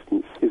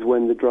resistance is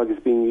when the drug is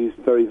being used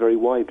very, very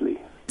widely.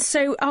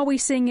 So are we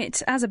seeing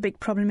it as a big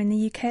problem in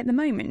the UK at the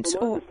moment?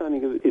 Well, my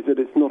understanding of it is that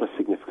it's not a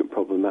significant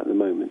problem at the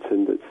moment,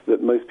 and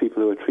that most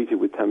people who are treated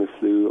with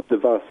Tamiflu, the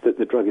virus that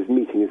the drug is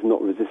meeting is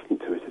not resistant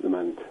to it at the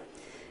moment.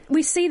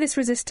 We see this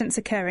resistance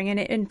occurring,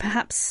 and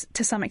perhaps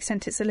to some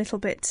extent it's a little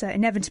bit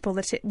inevitable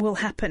that it will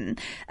happen.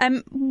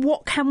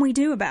 What can we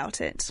do about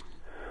it?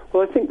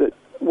 Well, I think that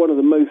one of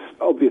the most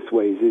obvious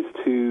ways is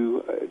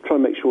to try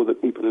and make sure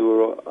that people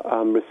who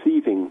are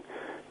receiving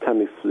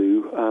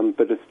Tamiflu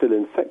but are still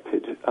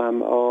infected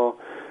are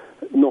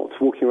not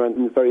walking around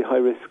in very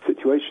high-risk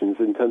situations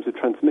in terms of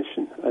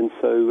transmission. And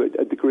so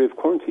a degree of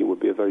quarantine would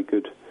be a very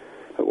good,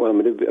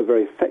 a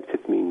very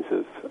effective means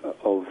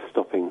of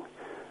stopping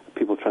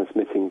people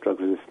transmitting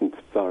drug-resistant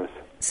virus.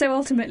 So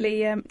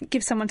ultimately,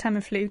 give someone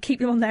Tamiflu,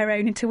 keep them on their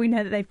own until we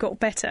know that they've got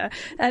better,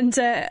 and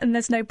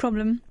there's no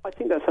problem. I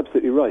think that's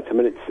absolutely right. I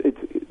mean,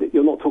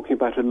 you're not talking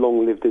about a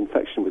long-lived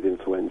infection with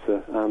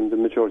influenza. The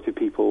majority of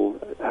people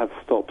have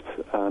stopped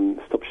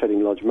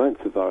shedding large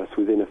amounts of virus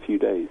within a few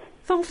days.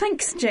 Well,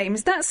 thanks,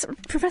 James. That's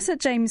Professor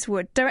James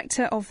Wood,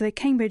 Director of the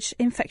Cambridge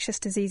Infectious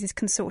Diseases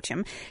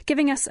Consortium,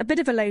 giving us a bit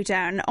of a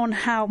lowdown on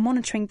how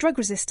monitoring drug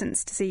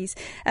resistance disease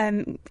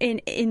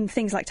in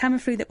things like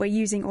Tamiflu that we're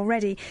using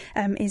already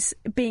is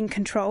being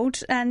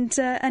controlled and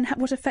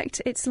what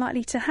effect it's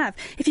likely to have.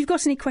 If you've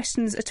got any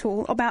questions at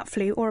all about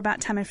flu or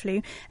about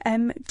Tamiflu,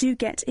 do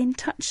get in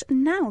touch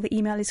now. The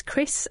email is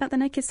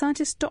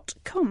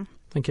chris@thenakedscientist.com.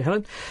 Thank you,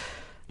 Helen.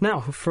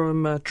 Now,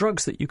 from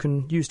drugs that you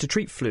can use to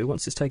treat flu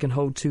once it's taken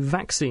hold to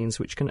vaccines,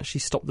 which can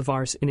actually stop the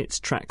virus in its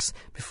tracks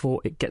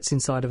before it gets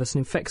inside of us and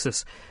infects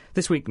us.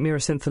 This week,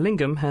 Meera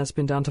Sinthalingam has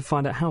been down to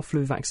find out how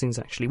flu vaccines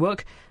actually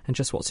work and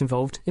just what's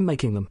involved in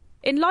making them.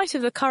 In light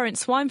of the current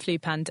swine flu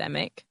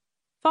pandemic,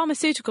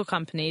 pharmaceutical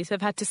companies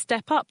have had to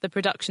step up the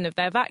production of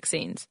their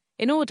vaccines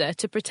in order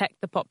to protect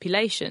the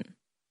population.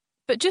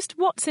 But just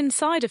what's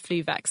inside a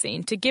flu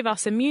vaccine to give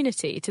us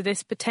immunity to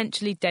this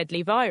potentially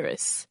deadly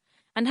virus?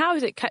 And how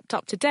is it kept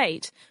up to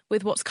date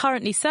with what's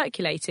currently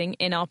circulating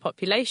in our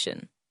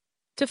population?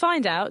 To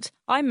find out,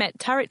 I met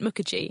Tarit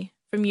Mukherjee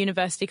from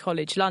University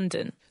College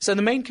London. So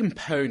the main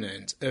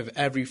component of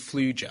every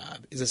flu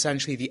jab is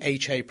essentially the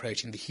HA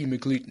protein, the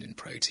hemagglutinin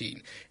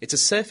protein. It's a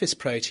surface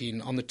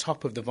protein on the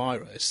top of the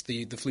virus,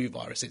 the flu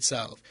virus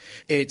itself.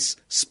 It's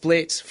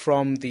split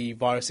from the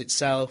virus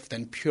itself,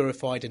 then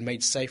purified and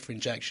made safe for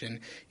injection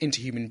into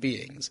human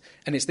beings.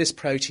 And it's this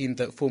protein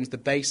that forms the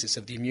basis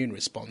of the immune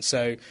response.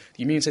 So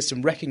the immune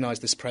system recognises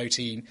this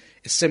protein,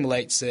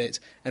 assimilates it,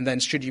 and then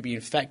should you be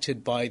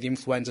infected by the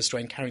influenza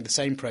strain carrying the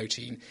same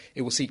protein,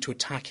 it will seek to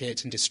attack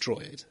it and destroy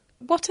it.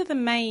 What are the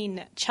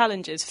main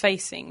challenges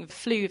facing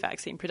flu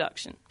vaccine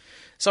production?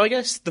 So I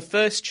guess the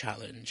first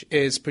challenge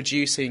is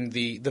producing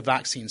the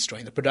vaccine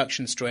strain, the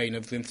production strain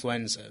of the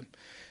influenza.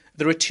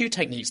 There are two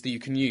techniques that you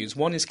can use.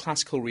 One is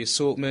classical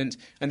reassortment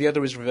and the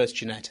other is reverse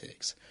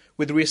genetics.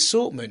 With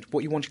reassortment,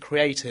 what you want to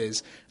create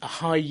is a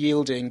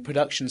high-yielding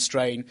production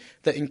strain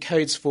that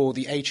encodes for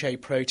the HA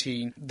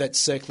protein that's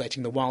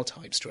circulating the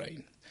wild-type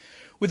strain.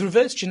 With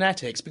reverse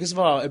genetics, because of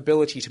our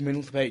ability to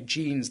manipulate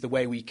genes the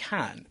way we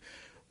can,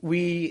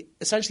 we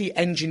essentially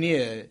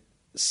engineer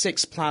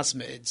 6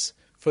 plasmids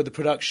for the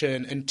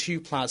production and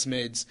 2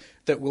 plasmids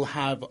that will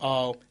have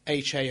our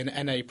HA and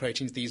NA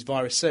proteins, these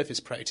virus surface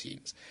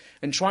proteins,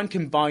 and try and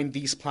combine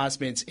these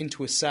plasmids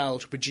into a cell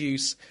to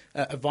produce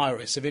a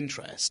virus of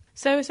interest.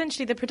 So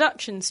essentially the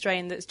production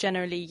strain that's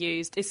generally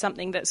used is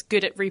something that's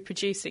good at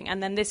reproducing,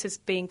 and then this is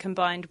being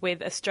combined with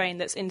a strain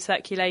that's in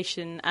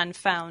circulation and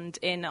found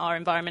in our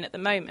environment at the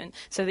moment,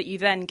 so that you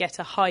then get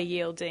a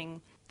high-yielding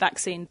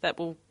vaccine that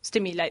will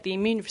stimulate the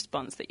immune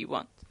response that you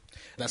want.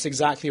 That's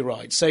exactly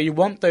right. So you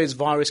want those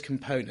virus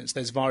components,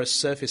 those virus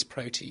surface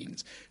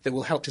proteins that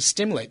will help to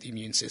stimulate the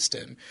immune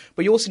system,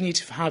 but you also need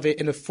to have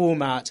it in a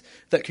format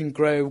that can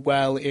grow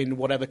well in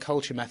whatever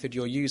culture method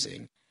you're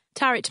using.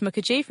 Tarit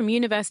Mukherjee from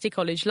University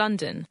College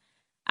London.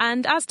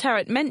 And as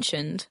Tarit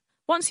mentioned,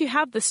 once you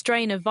have the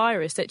strain of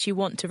virus that you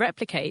want to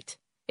replicate,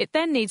 it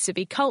then needs to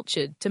be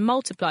cultured to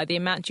multiply the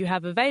amount you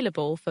have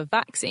available for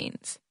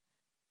vaccines.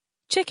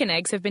 Chicken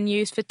eggs have been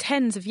used for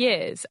tens of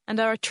years and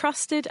are a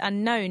trusted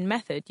and known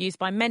method used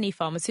by many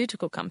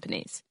pharmaceutical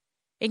companies,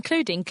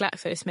 including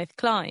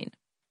GlaxoSmithKline.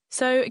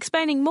 So,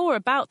 explaining more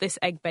about this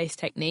egg-based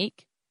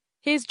technique,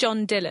 here's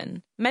John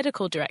Dillon,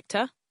 Medical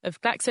Director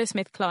of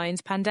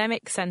GlaxoSmithKline's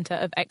Pandemic Centre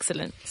of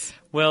Excellence.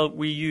 Well,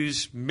 we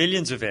use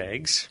millions of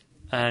eggs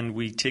and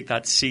we take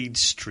that seed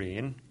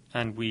strain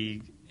and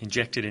we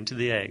inject it into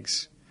the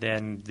eggs.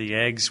 Then the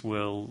eggs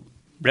will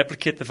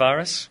replicate the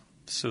virus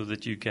so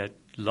that you get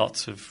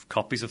lots of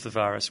copies of the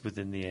virus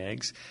within the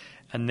eggs,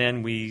 and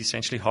then we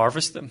essentially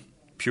harvest them,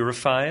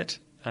 purify it,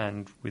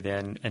 and we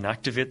then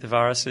inactivate the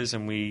viruses,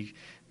 and we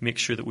make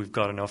sure that we've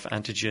got enough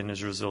antigen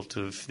as a result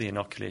of the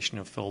inoculation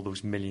of all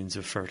those millions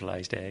of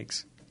fertilised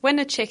eggs. When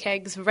are chick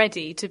eggs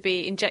ready to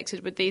be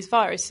injected with these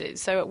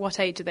viruses? So at what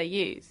age are they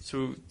used?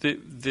 So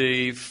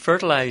the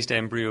fertilised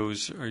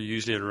embryos are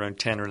usually at around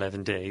 10 or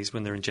 11 days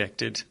when they're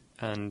injected,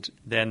 and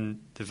then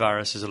the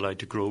virus is allowed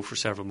to grow for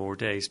several more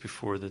days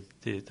before the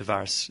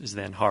virus is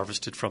then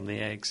harvested from the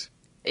eggs.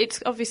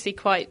 It's obviously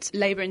quite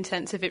labour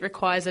intensive. It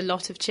requires a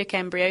lot of chick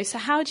embryos. So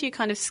how do you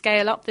kind of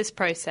scale up this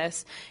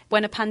process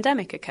when a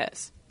pandemic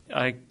occurs?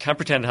 I can't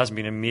pretend it hasn't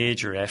been a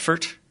major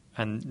effort,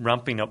 and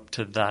ramping up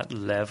to that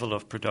level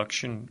of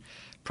production,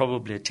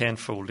 probably a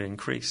tenfold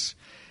increase,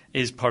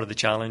 is part of the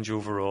challenge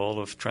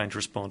overall of trying to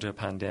respond to a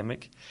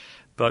pandemic.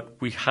 But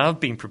we have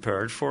been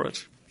prepared for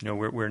it. You know,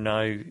 we're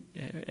now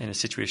in a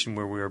situation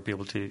where we are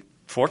able to,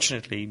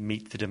 fortunately,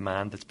 meet the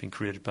demand that's been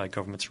created by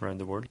governments around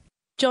the world.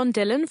 John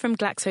Dillon from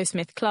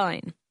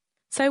GlaxoSmithKline.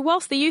 So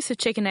whilst the use of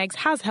chicken eggs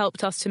has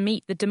helped us to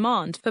meet the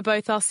demand for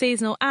both our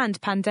seasonal and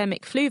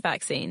pandemic flu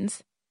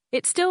vaccines,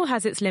 it still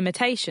has its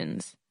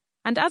limitations.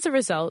 And as a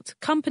result,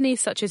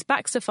 companies such as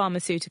Baxter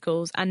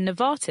Pharmaceuticals and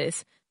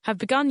Novartis have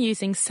begun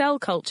using cell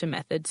culture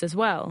methods as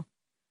well.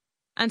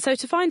 And so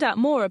to find out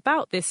more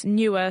about this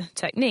newer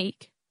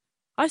technique,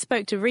 I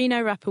spoke to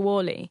Rino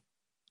Rapuoli,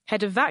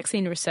 Head of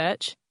Vaccine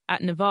Research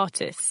at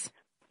Novartis.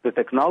 The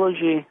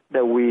technology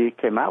that we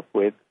came up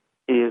with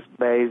is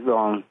based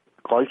on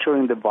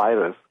culturing the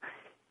virus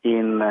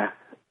in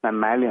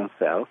mammalian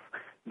cells,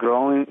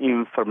 growing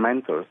in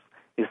fermenters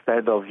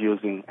instead of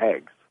using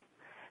eggs.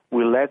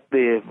 We let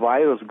the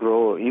virus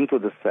grow into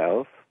the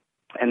cells,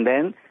 and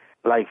then,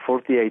 like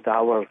 48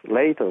 hours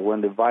later,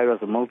 when the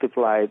virus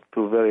multiplied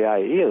to very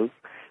high yields,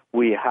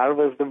 we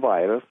harvest the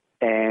virus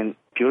and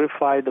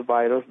purify the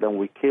virus, then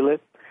we kill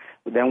it.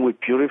 Then we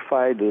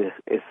purify the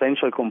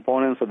essential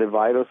components of the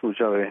virus, which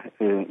are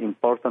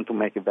important to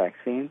make a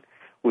vaccine,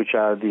 which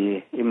are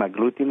the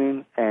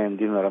hemagglutinin and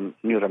the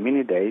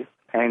neuraminidase.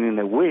 And in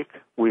a week,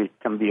 we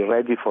can be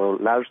ready for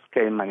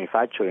large-scale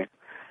manufacturing.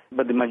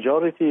 But the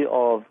majority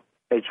of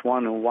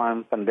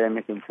H1N1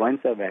 pandemic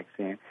influenza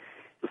vaccine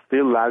is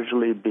still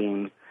largely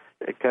being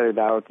carried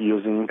out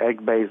using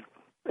egg-based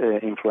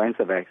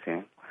influenza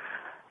vaccine.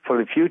 For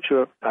the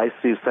future, I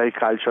see cell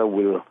culture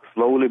will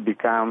slowly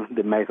become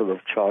the method of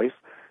choice,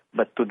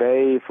 but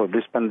today, for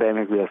this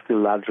pandemic, we are still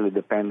largely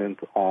dependent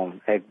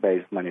on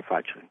egg-based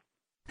manufacturing.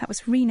 That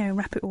was Rino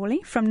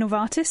Rapuoli from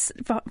Novartis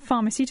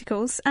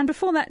Pharmaceuticals, and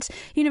before that,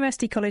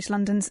 University College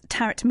London's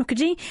Tarat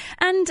Mukherjee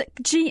and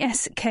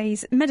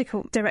GSK's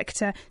Medical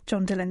Director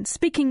John Dillon,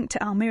 speaking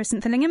to Almira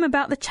St.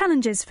 about the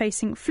challenges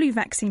facing flu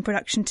vaccine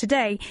production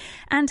today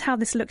and how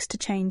this looks to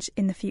change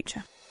in the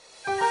future.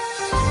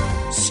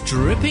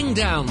 Stripping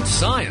down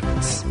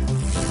science.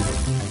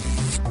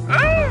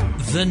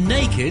 The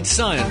Naked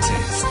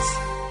Scientists.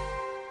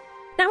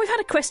 Now, we've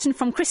had a question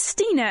from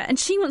Christina, and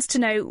she wants to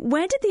know,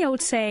 where did the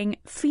old saying,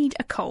 feed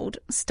a cold,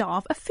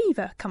 starve a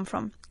fever, come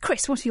from?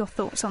 Chris, what are your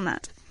thoughts on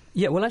that?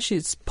 Yeah, well, actually,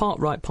 it's part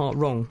right, part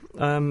wrong.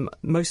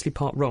 Mostly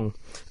part wrong.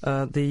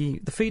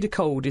 The feed a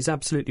cold is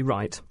absolutely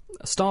right.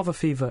 Starve a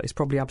fever is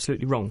probably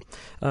absolutely wrong.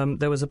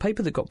 There was a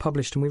paper that got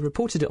published, and we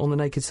reported it on The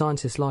Naked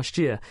Scientist last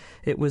year.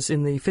 It was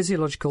in the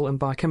Physiological and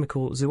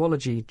Biochemical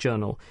Zoology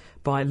Journal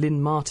by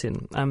Lynn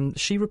Martin.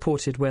 She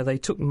reported where they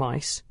took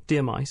mice,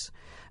 deer mice,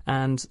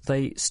 and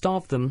they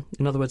starved them,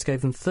 in other words,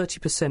 gave them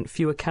 30%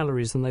 fewer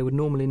calories than they would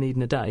normally need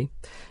in a day.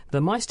 The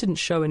mice didn't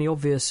show any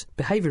obvious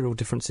behavioural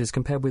differences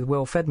compared with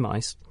well-fed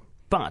mice.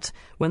 But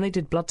when they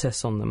did blood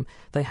tests on them,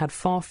 they had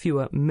far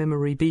fewer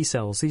memory B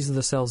cells. These are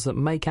the cells that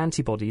make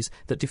antibodies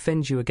that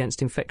defend you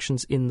against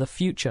infections in the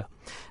future.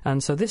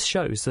 And so this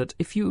shows that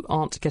if you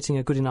aren't getting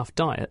a good enough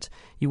diet,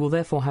 you will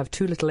therefore have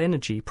too little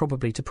energy,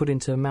 probably, to put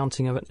into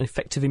mounting an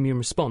effective immune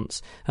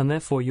response. And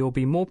therefore you'll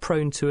be more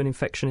prone to an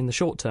infection in the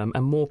short term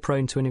and more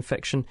prone to an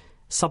infection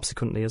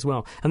subsequently as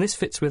well. And this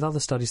fits with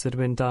other studies that have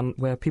been done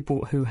where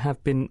people who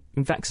have been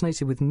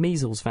vaccinated with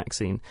measles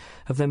vaccine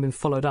have then been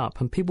followed up,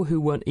 and people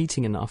who weren't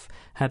eating enough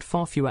had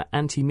far fewer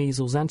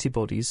anti-measles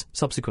antibodies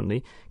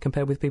subsequently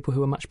compared with people who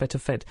were much better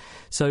fed.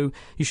 So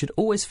you should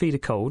always feed a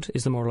cold,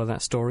 is the moral of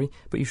that story,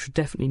 but you should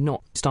definitely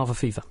not starve a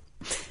fever.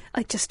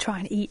 I just try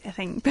and eat, I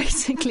think,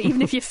 basically.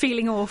 Even if you're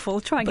feeling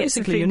awful, try and get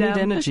some food Basically, you need down.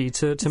 energy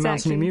to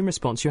mount an immune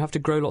response. You have to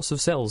grow lots of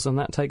cells, and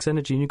that takes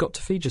energy, and you've got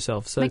to feed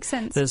yourself. So Makes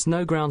sense. There's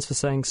no grounds for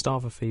saying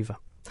starve a fever.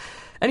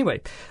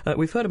 Anyway,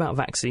 we've heard about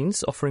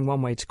vaccines offering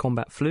one way to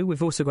combat flu.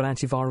 We've also got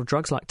antiviral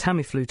drugs like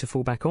Tamiflu to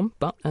fall back on.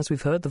 But, as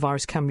we've heard, the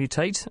virus can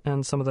mutate,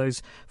 and some of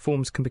those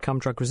forms can become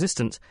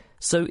drug-resistant.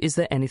 So is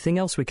there anything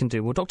else we can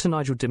do? Well, Dr.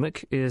 Nigel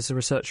Dimmock is a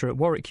researcher at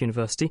Warwick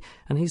University,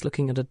 and he's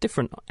looking at a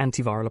different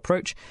antiviral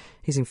approach.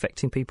 He's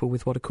infecting people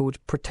with what are called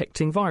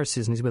protecting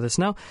viruses, and he's with us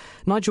now.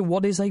 Nigel,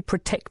 what is a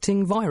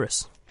protecting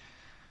virus?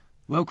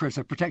 Well, Chris,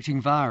 a protecting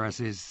virus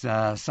is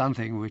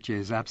something which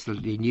is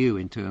absolutely new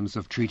in terms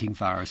of treating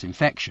virus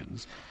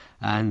infections.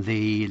 And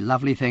the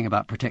lovely thing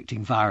about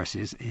protecting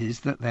viruses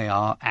is that they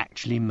are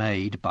actually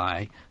made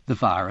by the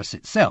virus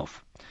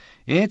itself.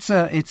 It's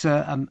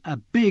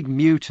a big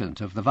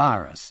mutant of the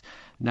virus.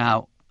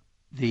 Now,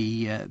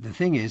 the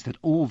thing is that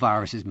all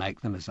viruses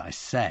make them, as I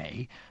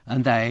say,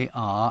 and they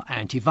are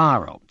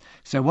antiviral.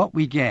 So what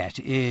we get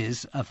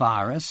is a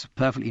virus,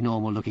 perfectly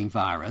normal-looking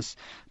virus,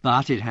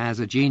 but it has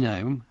a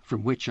genome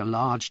from which a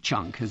large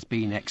chunk has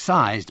been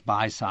excised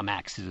by some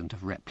accident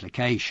of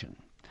replication.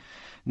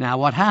 Now,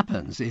 what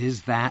happens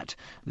is that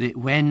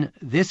when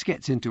this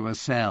gets into a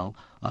cell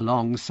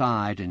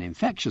alongside an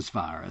infectious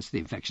virus, the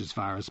infectious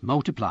virus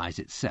multiplies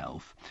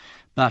itself,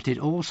 but it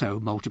also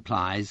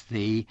multiplies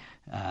the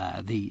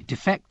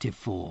defective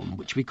form,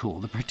 which we call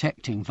the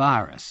protecting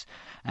virus.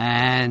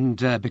 And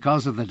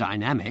because of the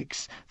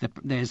dynamics,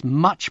 there's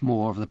much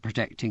more of the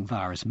protecting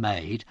virus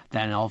made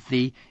than of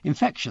the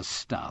infectious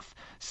stuff.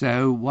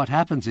 So what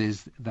happens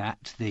is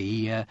that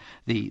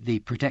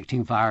the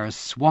protecting virus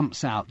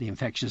swamps out the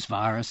infectious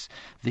virus,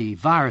 the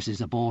virus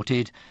is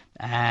aborted,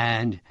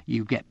 and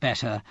you get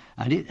better,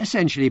 and it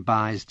essentially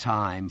buys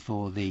time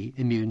for the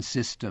immune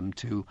system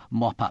to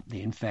mop up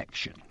the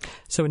infection.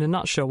 So in a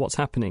nutshell, what's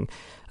happening?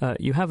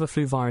 You have a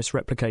flu virus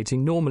replicating.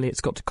 Normally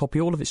it's got to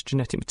copy all of its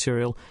genetic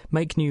material,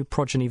 make new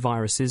progeny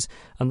viruses,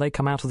 and they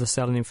come out of the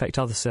cell and infect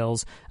other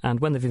cells. And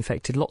when they've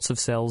infected lots of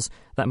cells,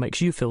 that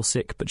makes you feel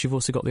sick, but you've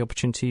also got the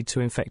opportunity to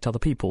infect other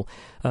people.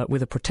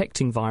 With a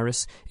protecting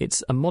virus,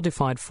 it's a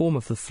modified form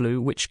of the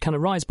flu which can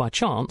arise by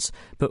chance,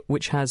 but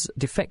which has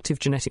defective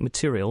genetic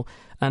material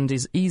and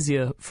is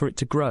easier for it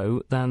to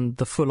grow than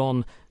the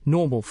full-on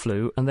normal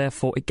flu, and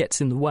therefore it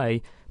gets in the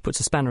way, puts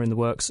a spanner in the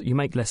works. You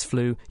make less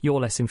flu, you're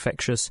less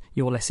infectious,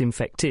 you're less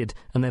infected,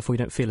 and therefore you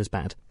don't feel as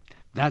bad.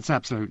 That's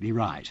absolutely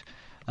right.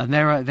 And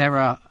there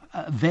are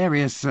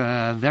various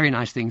very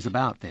nice things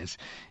about this,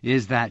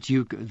 is that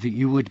you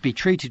would be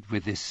treated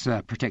with this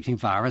protecting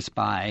virus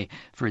by,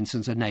 for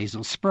instance, a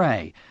nasal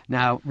spray.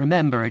 Now,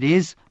 remember, it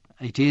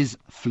is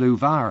flu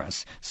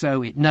virus,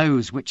 so it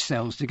knows which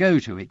cells to go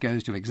to. It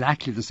goes to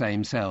exactly the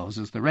same cells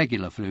as the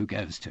regular flu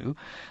goes to,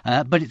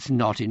 but it's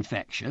not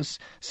infectious.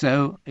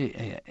 So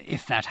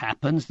if that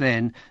happens,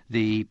 then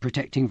the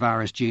protecting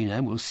virus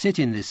genome will sit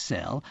in this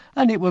cell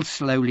and it will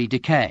slowly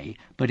decay,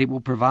 but it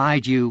will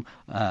provide you,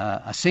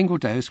 a single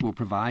dose will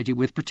provide you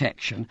with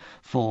protection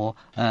for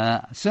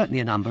certainly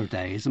a number of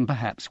days and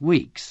perhaps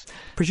weeks.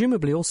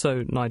 Presumably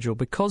also, Nigel,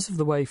 because of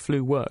the way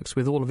flu works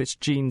with all of its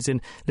genes in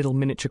little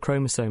miniature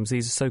chromosomes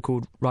these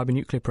so-called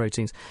ribonuclear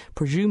proteins,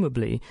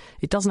 presumably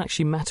it doesn't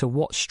actually matter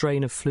what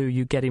strain of flu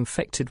you get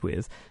infected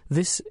with.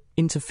 This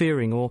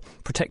interfering or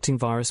protecting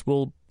virus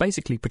will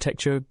basically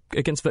protect you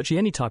against virtually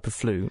any type of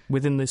flu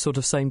within the sort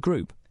of same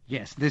group.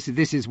 Yes,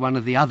 this is one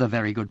of the other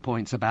very good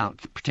points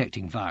about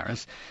protecting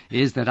virus,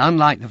 is that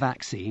unlike the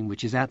vaccine,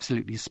 which is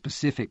absolutely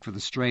specific for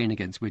the strain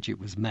against which it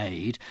was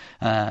made,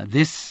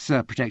 this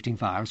protecting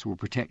virus will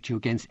protect you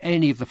against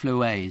any of the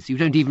flu A's. You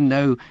don't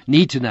even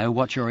need to know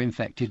what you're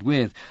infected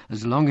with.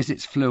 As long as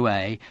it's flu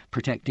A,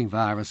 protecting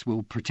virus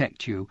will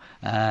protect you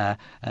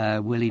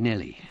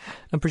willy-nilly.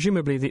 And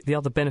presumably the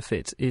other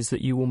benefit is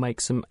that you will make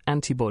some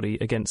antibody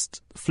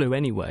against flu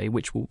anyway,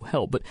 which will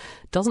help. But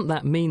doesn't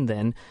that mean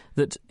then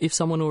that if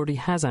someone already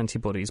has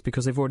antibodies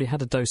because they've already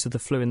had a dose of the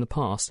flu in the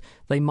past,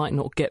 they might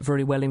not get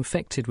very well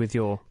infected with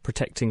your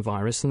protecting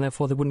virus, and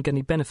therefore they wouldn't get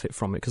any benefit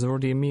from it because they're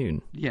already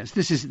immune? Yes,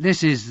 this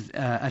is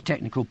a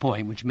technical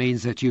point, which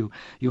means that you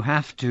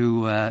have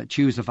to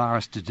choose a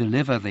virus to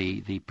deliver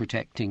the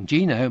protecting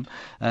genome,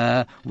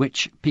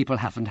 which people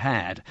haven't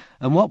had.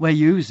 And what we're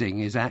using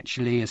is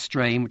actually a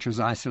strain which was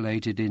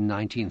isolated in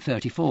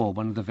 1934,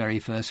 one of the very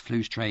first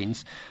flu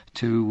strains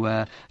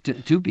to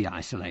be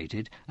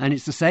isolated, and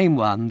it's the same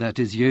one that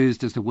is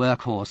used as the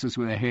workhorse, as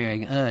we were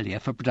hearing earlier,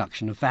 for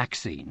production of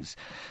vaccines.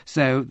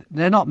 So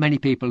there are not many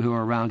people who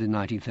are around in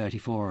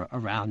 1934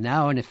 around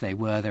now, and if they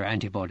were, their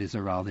antibodies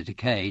are rather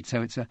decayed.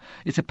 So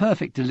it's a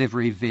perfect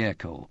delivery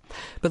vehicle.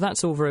 But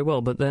that's all very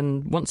well, but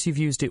then once you've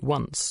used it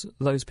once,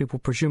 those people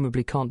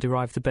presumably can't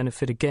derive the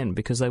benefit again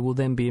because they will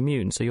then be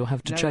immune, so you'll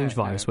have to change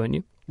virus, won't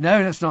you?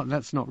 No, that's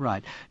not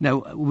right. No,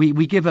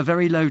 we give a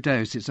very low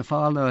dose. It's a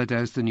far lower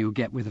dose than you'll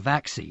get with a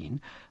vaccine.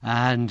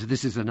 And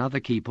this is another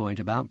key point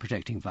about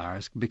protecting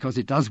virus, because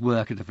it does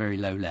work at a very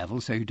low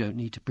level, so you don't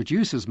need to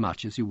produce as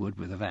much as you would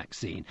with a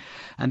vaccine.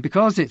 And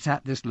because it's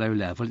at this low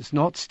level, it's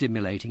not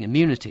stimulating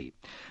immunity.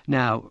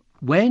 Now,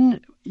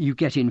 when you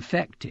get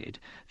infected,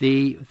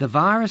 the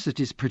virus that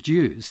is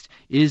produced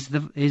is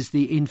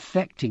the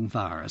infecting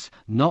virus,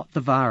 not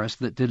the virus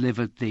that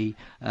delivered the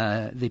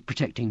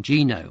protecting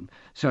genome.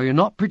 So you're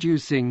not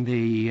producing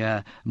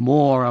the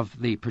more of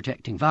the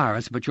protecting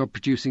virus, but you're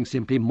producing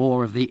simply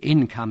more of the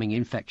incoming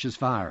infectious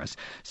virus.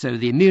 So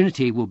the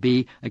immunity will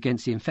be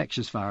against the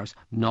infectious virus,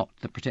 not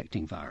the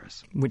protecting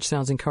virus. Which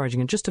sounds encouraging.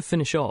 And just to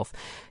finish off,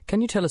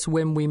 can you tell us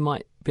when we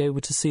might be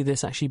able to see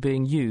this actually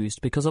being used?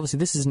 Because obviously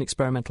this is an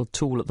experimental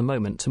tool at the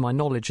moment. To my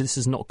knowledge, this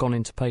has not gone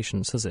into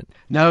patients, has it?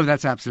 No,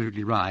 that's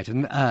absolutely right.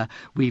 And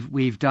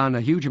we've done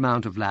a huge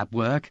amount of lab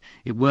work.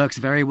 It works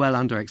very well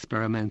under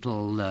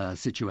experimental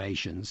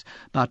situations.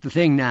 But the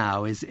thing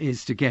now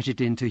is to get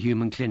it into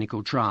human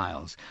clinical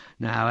trials.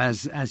 Now,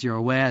 as you're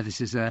aware,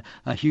 this is a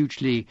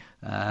hugely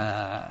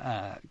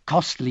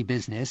costly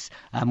business,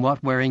 and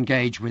what we're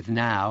engaged with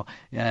now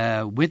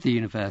with the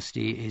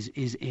university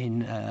is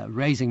in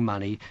raising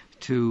money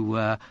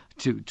to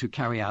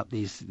carry out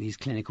these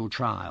clinical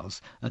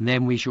trials, and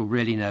then we shall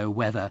really know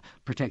whether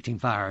protecting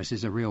virus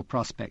is a real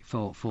prospect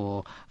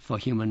for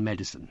human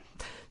medicine.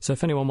 So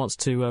if anyone wants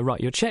to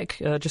write your cheque,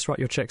 just write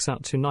your cheques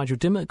out to Nigel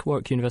Dimmock,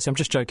 Warwick University. I'm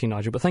just joking,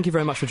 Nigel, but thank you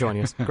very much for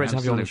joining us. Great to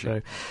have you on the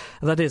show.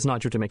 That is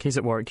Nigel Dimmock. He's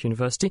at Warwick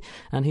University,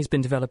 and he's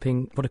been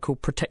developing what are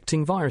called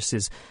protecting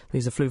viruses.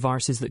 These are flu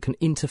viruses that can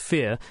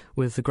interfere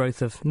with the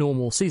growth of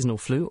normal seasonal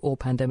flu or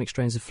pandemic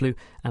strains of flu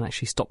and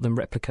actually stop them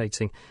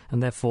replicating.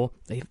 And therefore,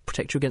 they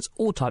protect you against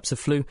all types of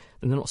flu,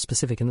 and they're not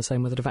specific in the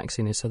same way that a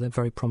vaccine is, so they're a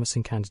very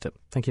promising candidate.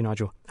 Thank you,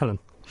 Nigel. Helen.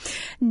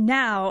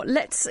 Now,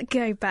 let's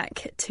go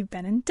back to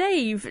Ben and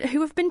Dave,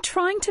 who have been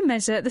trying to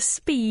measure the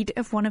speed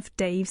of one of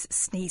Dave's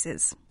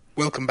sneezes.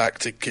 Welcome back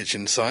to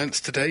Kitchen Science.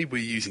 Today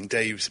we're using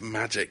Dave's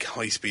magic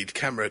high-speed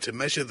camera to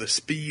measure the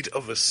speed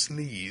of a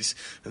sneeze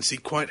and see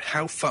quite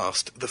how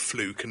fast the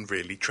flu can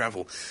really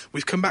travel.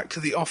 We've come back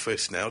to the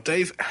office now.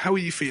 Dave, how are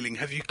you feeling?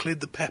 Have you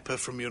cleared the pepper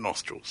from your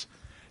nostrils?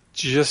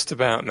 Just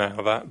about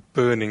now. That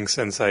burning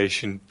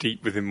sensation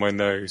deep within my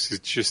nose is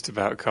just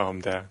about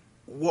calmed down.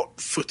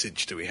 What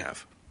footage do we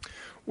have?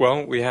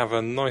 Well, we have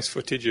a nice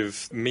footage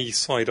of me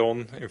side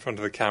on in front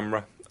of the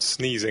camera,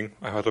 sneezing.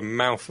 I had a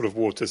mouthful of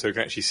water so you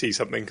can actually see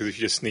something, because if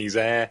you just sneeze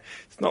air,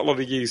 it's not a lot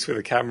of use with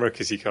a camera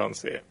because you can't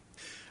see it.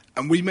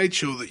 And we made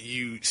sure that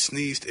you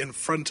sneezed in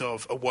front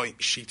of a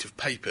white sheet of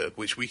paper,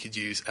 which we could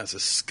use as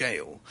a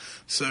scale.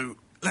 So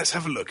let's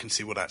have a look and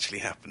see what actually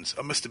happens.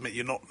 I must admit,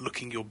 you're not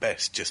looking your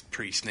best just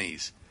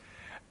pre-sneeze.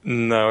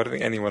 No, I don't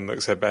think anyone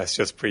looks their best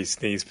just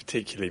pre-sneeze,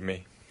 particularly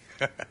me.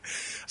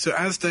 So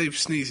as Dave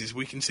sneezes,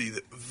 we can see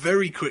that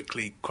very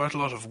quickly quite a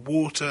lot of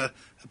water,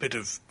 a bit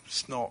of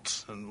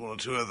snot and one or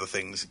two other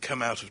things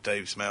come out of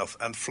Dave's mouth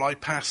and fly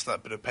past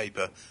that bit of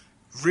paper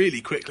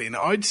really quickly.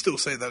 Now, I'd still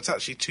say that's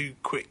actually too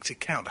quick to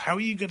count. How are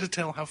you going to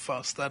tell how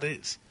fast that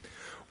is?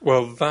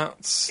 Well,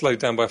 that's slowed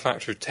down by a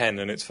factor of 10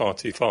 and it's far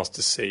too fast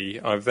to see.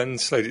 I've then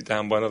slowed it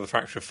down by another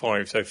factor of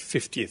 5, so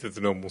 50th of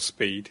the normal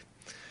speed.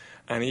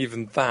 And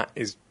even that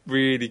is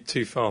really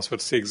too fast for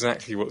us to see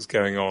exactly what's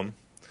going on.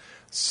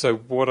 So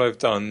what I've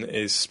done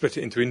is split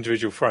it into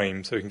individual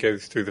frames so we can go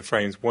through the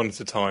frames one at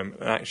a time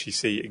and actually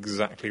see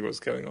exactly what's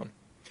going on.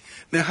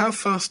 Now, how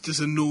fast does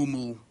a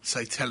normal,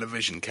 say,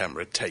 television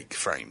camera take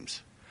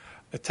frames?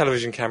 A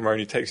television camera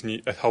only takes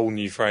a whole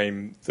new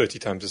frame 30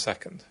 times a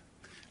second.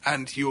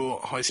 And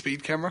your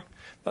high-speed camera?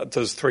 That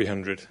does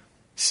 300.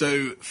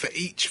 So for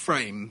each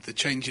frame, the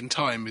change in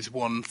time is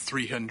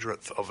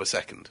 1/300th of a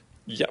second?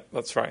 Yep,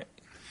 that's right.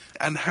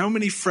 And how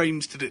many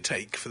frames did it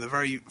take for the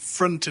very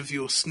front of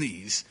your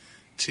sneeze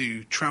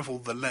to travel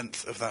the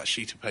length of that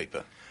sheet of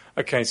paper?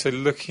 Okay, so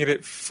looking at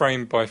it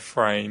frame by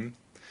frame,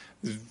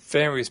 there's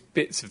various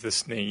bits of the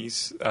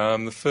sneeze.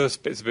 The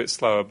first bit's a bit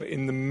slower, but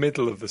in the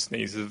middle of the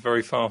sneeze is the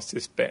very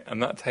fastest bit,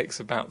 and that takes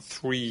about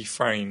 3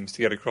 frames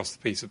to get across the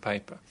piece of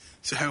paper.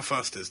 So how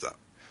fast is that?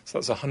 So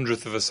that's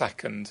 100th of a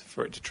second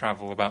for it to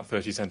travel about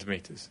 30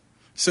 centimetres.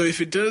 So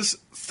if it does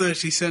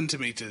 30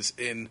 centimetres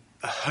in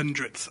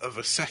 100th of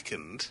a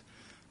second,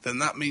 then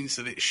that means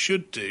that it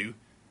should do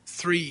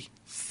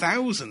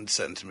 3,000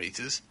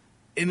 centimetres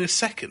in a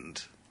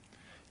second.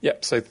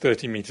 Yep, so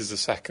 30 metres a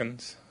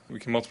second. We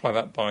can multiply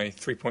that by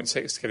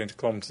 3.6 to get into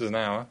kilometres an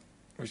hour,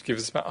 which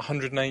gives us about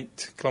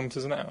 108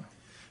 kilometres an hour.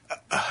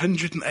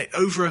 108,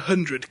 over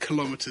 100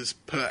 kilometres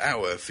per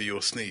hour for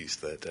your sneeze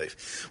there,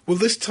 Dave. Well,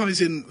 this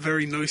ties in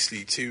very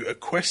nicely to a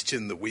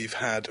question that we've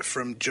had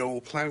from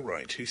Joel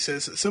Plowright, who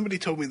says that somebody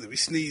told me that we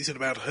sneeze at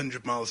about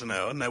 100 miles an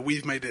hour. Now,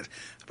 we've made it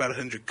about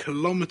 100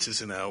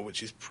 kilometres an hour,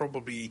 which is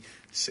probably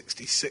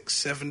 66,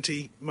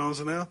 70 miles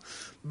an hour.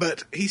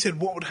 But he said,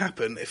 what would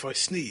happen if I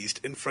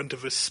sneezed in front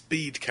of a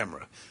speed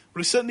camera?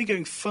 Well, it's certainly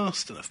going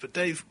fast enough, but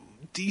Dave,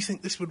 do you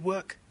think this would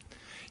work?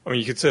 I mean,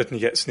 you could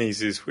certainly get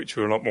sneezes which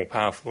were a lot more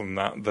powerful than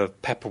that. The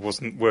pepper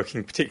wasn't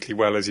working particularly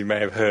well, as you may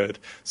have heard.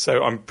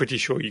 So I'm pretty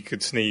sure you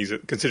could sneeze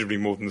at considerably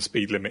more than the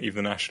speed limit,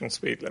 even the national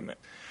speed limit.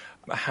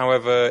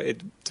 However,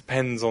 it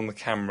depends on the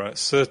camera.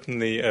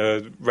 Certainly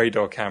a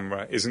radar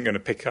camera isn't going to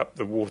pick up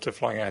the water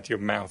flying out of your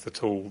mouth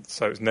at all,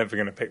 so it's never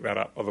going to pick that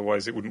up.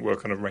 Otherwise, it wouldn't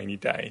work on a rainy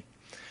day.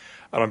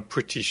 And I'm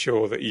pretty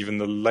sure that even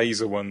the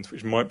laser ones,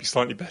 which might be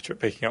slightly better at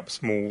picking up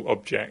small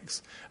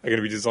objects, are going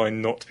to be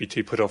designed not to be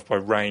too put off by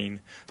rain.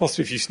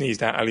 Possibly if you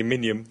sneezed out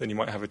aluminium, then you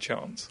might have a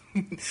chance.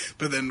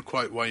 But then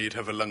quite why you'd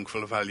have a lung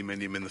full of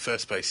aluminium in the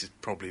first place is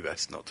probably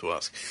best not to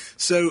ask.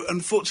 So,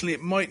 unfortunately,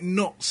 it might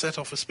not set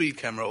off a speed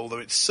camera, although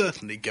it's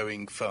certainly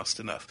going fast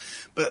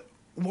enough. But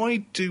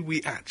why do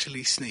we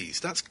actually sneeze?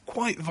 That's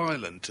quite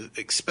violent, to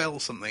expel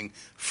something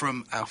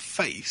from our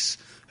face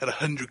at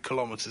 100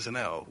 kilometres an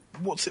hour.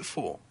 What's it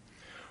for?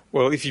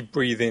 Well, if you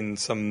breathe in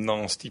some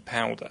nasty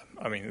powder,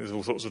 I mean, there's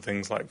all sorts of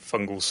things like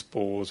fungal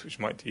spores, which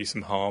might do you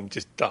some harm.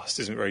 Just dust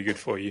isn't very good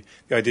for you.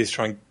 The idea is to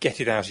try and get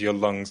it out of your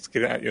lungs,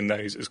 get it out your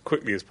nose as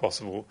quickly as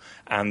possible,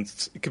 and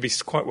it could be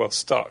quite well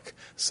stuck.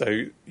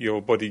 So your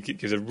body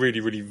gives a really,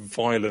 really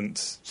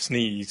violent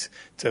sneeze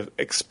to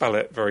expel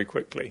it very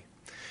quickly.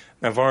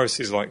 Now,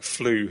 viruses like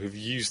flu have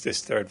used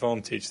this to their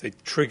advantage. They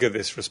trigger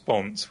this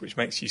response, which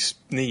makes you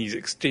sneeze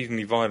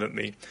extremely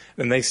violently.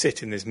 And they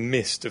sit in this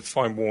mist of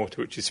fine water,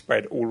 which is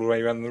spread all the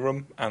way around the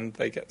room, and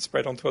they get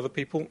spread onto other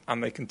people,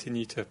 and they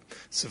continue to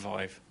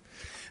survive.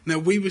 Now,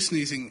 we were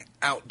sneezing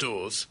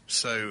outdoors,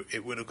 so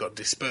it would have got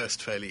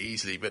dispersed fairly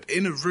easily. But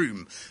in a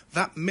room,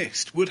 that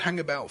mist would hang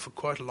about for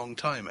quite a long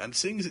time. And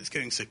seeing as it's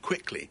going so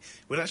quickly,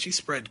 it would actually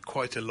spread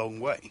quite a long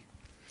way.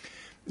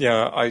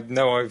 Yeah, I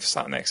know I've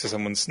sat next to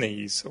someone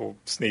sneeze, or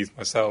sneezed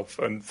myself,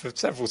 and for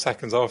several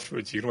seconds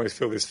afterwards you can always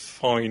feel this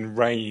fine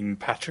rain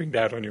pattering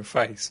down on your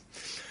face.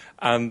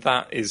 And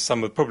that is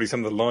probably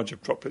some of the larger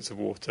droplets of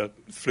water.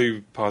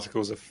 Flu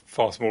particles are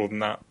far smaller than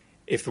that.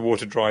 If the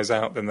water dries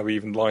out, then they'll be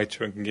even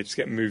lighter and can just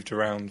get moved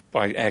around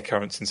by air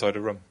currents inside a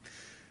room.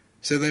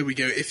 So there we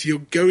go. If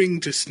you're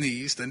going to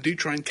sneeze, then do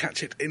try and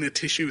catch it in a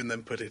tissue and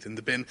then put it in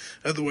the bin.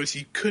 Otherwise,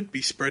 you could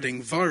be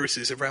spreading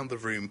viruses around the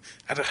room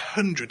at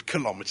 100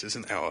 kilometres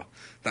an hour.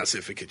 That's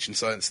it for Kitchen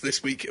Science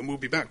this week, and we'll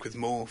be back with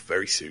more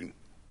very soon.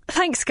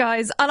 Thanks,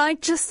 guys. And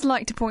I'd just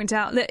like to point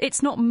out that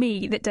it's not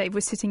me that Dave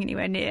was sitting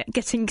anywhere near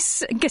getting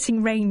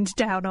rained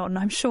down on.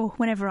 I'm sure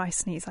whenever I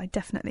sneeze, I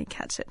definitely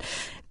catch it,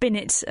 bin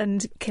it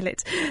and kill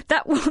it.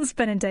 That was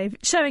Ben and Dave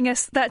showing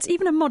us that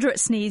even a moderate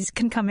sneeze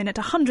can come in at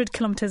 100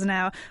 kilometres an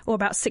hour or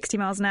about 60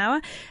 miles an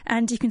hour.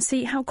 And you can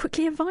see how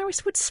quickly a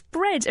virus would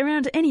spread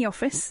around any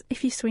office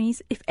if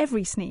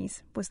every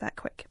sneeze was that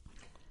quick.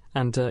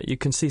 And you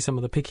can see some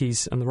of the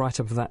pickies and the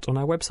write-up of that on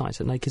our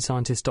website at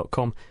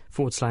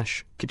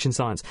nakedscientist.com/kitchen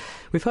science.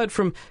 We've heard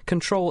from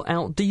Control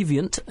Alt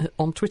Deviant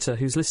on Twitter,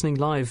 who's listening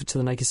live to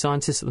The Naked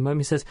Scientist at the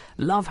moment. He says,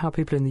 love how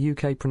people in the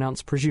UK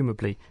pronounce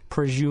presumably.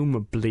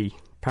 Presumably.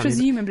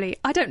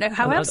 I don't know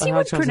how else you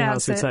would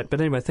pronounce it. But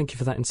anyway, thank you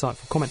for that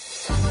insightful comment.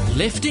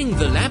 Lifting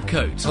the lab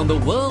coat on the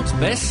world's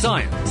best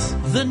science.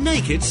 The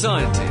Naked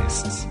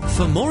Scientists.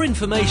 For more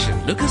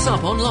information, look us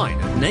up online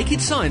at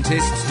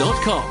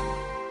nakedscientists.com.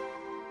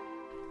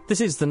 This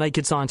is The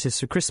Naked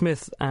Scientists with Chris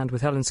Smith and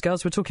with Helen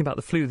Scales. We're talking about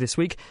the flu this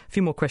week. A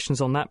few more questions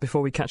on that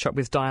before we catch up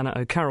with Diana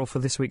O'Carroll for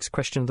this week's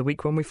Question of the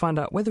Week, when we find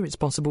out whether it's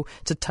possible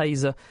to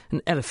taser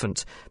an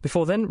elephant.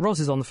 Before then, Ros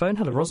is on the phone.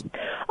 Hello, Ros.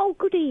 Oh, Oh,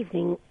 good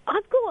evening.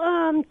 I've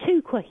got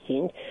two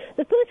questions.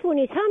 The first one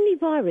is, how many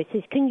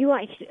viruses can you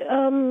actually,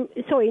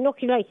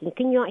 inoculations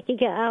can you actually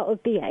get out of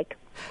the egg?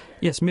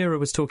 Yes, Mira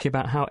was talking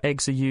about how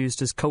eggs are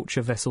used as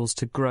culture vessels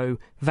to grow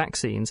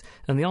vaccines,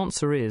 and the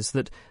answer is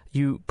that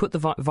you put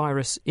the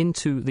virus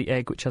into the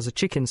egg, which has a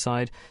chick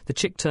inside, the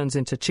chick turns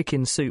into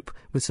chicken soup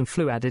with some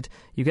flu added,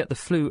 you get the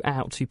flu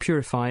out, you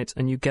purify it,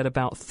 and you get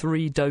about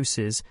 3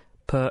 doses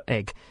per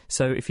egg.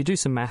 So if you do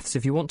some maths,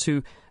 if you want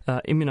to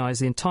immunise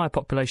the entire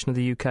population of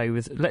the UK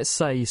with, let's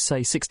say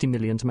 60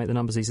 million, to make the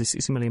numbers easy,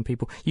 60 million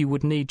people, you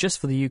would need, just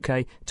for the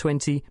UK,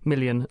 20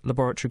 million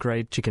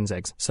laboratory-grade chickens'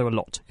 eggs. So a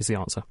lot is the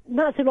answer.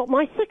 That's a lot.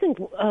 My second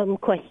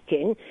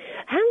question,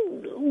 how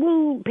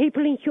will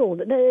people ensure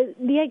that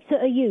the eggs that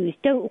are used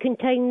don't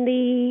contain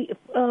the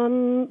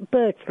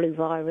bird flu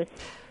virus?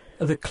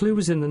 The clue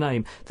was in the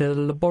name. They're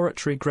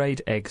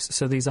laboratory-grade eggs,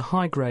 so these are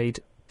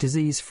high-grade,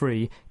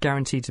 disease-free,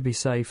 guaranteed to be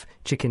safe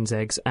chickens'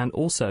 eggs, and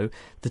also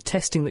the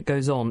testing that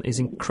goes on is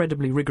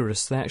incredibly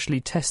rigorous. They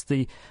actually test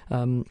the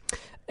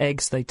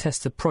eggs, they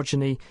test the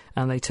progeny,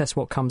 and they test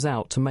what comes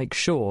out to make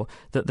sure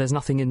that there's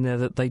nothing in there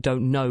that they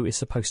don't know is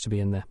supposed to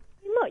be in there.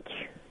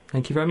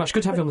 Thank you very much.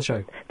 Good to have you on the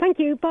show. Thank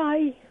you.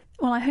 Bye.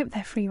 Well, I hope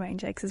they're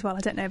free-range eggs as well. I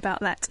don't know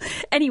about that.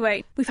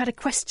 Anyway, we've had a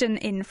question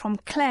in from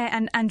Claire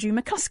and Andrew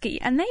McCluskey,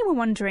 and they were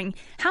wondering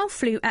how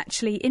flu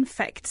actually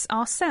infects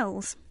our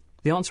cells.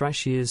 The answer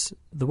actually is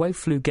the way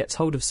flu gets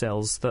hold of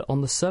cells, that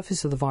on the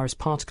surface of the virus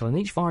particle, and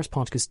each virus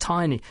particle is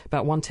tiny,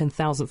 about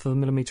 1/10,000th of a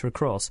millimetre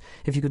across.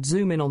 If you could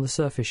zoom in on the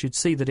surface, you'd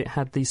see that it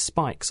had these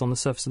spikes on the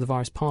surface of the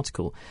virus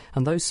particle,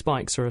 and those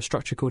spikes are a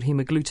structure called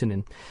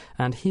hemagglutinin.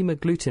 And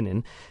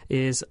hemagglutinin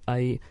is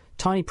a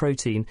tiny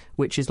protein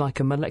which is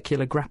like a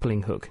molecular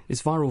grappling hook.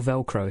 It's viral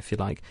Velcro, if you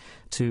like,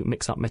 to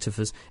mix up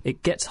metaphors.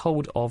 It gets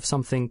hold of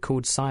something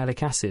called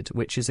sialic acid,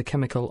 which is a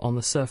chemical on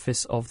the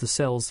surface of the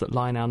cells that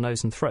line our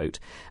nose and throat,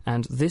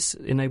 and this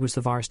enables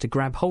the virus to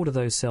grab hold of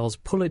those cells,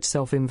 pull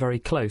itself in very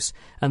close,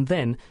 and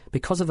then,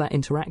 because of that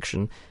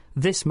interaction,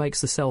 this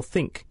makes the cell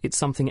think it's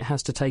something it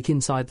has to take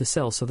inside the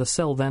cell. So the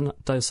cell then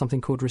does something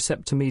called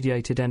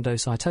receptor-mediated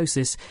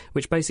endocytosis,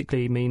 which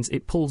basically means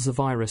it pulls the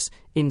virus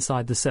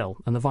inside the cell,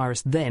 and the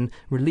virus then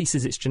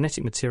releases its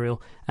genetic material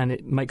and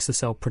it makes the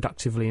cell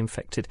productively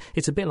infected.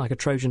 It's a bit like a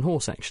Trojan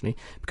horse, actually,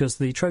 because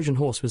the Trojan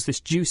horse was this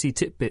juicy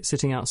titbit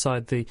sitting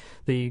outside the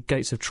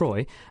gates of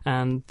Troy,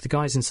 and the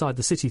guys inside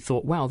the city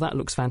thought, wow, that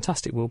looks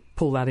fantastic, we'll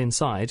pull that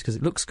inside because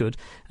it looks good,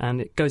 and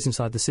it goes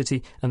inside the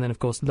city, and then, of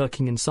course,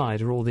 lurking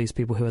inside are all these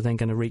people who are then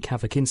going to wreak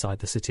havoc inside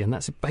the city, and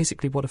that's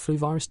basically what a flu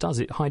virus does.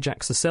 It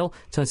hijacks the cell,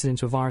 turns it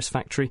into a virus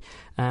factory,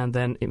 and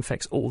then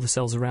infects all the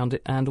cells around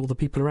it and all the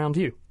people around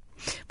you.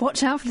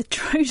 Watch out for the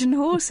Trojan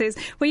horses.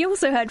 We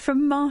also heard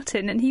from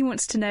Martin, and he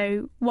wants to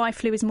know why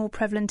flu is more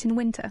prevalent in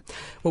winter.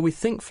 Well, we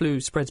think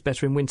flu spreads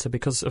better in winter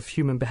because of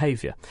human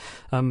behaviour,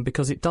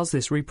 because it does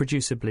this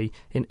reproducibly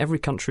in every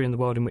country in the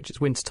world in which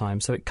it's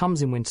wintertime. So it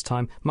comes in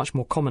wintertime much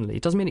more commonly.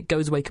 It doesn't mean it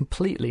goes away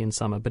completely in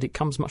summer, but it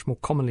comes much more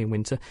commonly in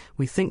winter.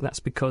 We think that's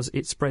because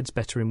it spreads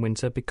better in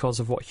winter because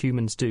of what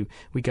humans do.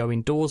 We go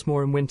indoors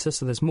more in winter,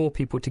 so there's more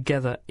people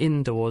together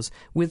indoors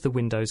with the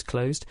windows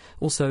closed.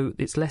 Also,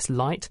 it's less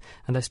light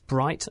and less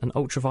bright, and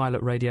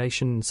ultraviolet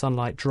radiation and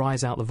sunlight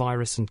dries out the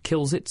virus and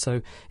kills it, so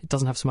it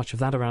doesn't have so much of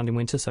that around in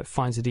winter, so it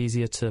finds it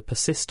easier to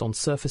persist on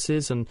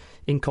surfaces and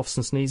in coughs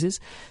and sneezes,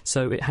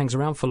 so it hangs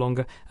around for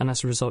longer, and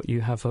as a result you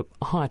have a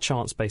higher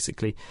chance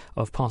basically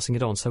of passing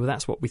it on. So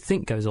that's what we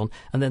think goes on.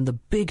 And then the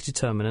big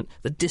determinant,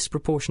 the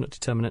disproportionate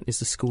determinant, is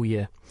the school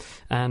year,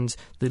 and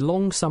the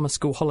long summer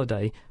school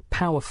holiday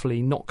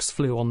powerfully knocks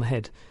flu on the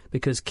head,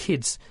 because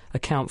kids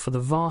account for the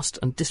vast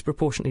and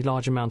disproportionately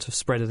large amount of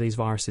spread of these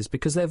viruses,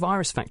 because they're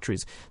virus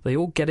factories. They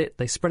all get it,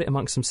 they spread it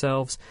amongst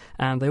themselves,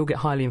 and they all get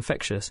highly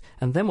infectious.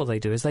 And then what they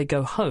do is they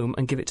go home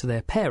and give it to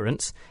their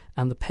parents,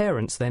 and the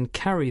parents then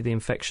carry the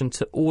infection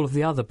to all of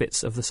the other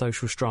bits of the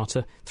social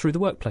strata through the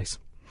workplace.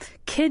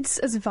 Kids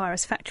as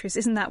virus factories,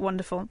 isn't that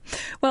wonderful?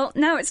 Well,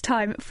 now it's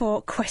time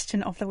for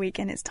Question of the Week,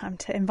 and it's time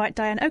to invite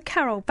Diana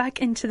O'Carroll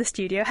back into the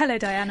studio. Hello,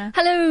 Diana.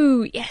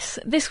 Hello. Yes,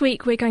 this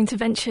week we're going to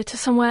venture to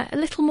somewhere a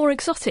little more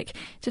exotic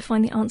to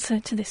find the answer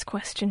to this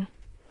question.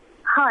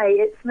 Hi,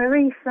 it's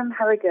Marie from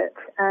Harrogate,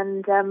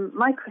 and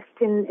my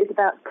question is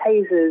about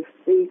tasers,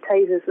 the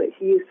tasers which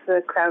are used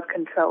for crowd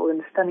control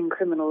and stunning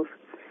criminals.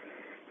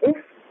 If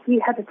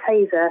you had a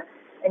taser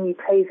and you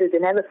tasered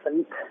an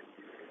elephant,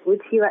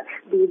 would you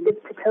actually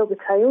live to tell the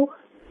tale?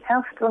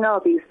 How strong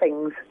are these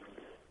things?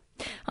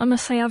 I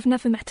must say I've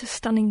never met a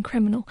stunning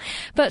criminal.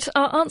 But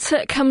our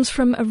answer comes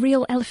from a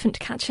real elephant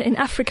catcher in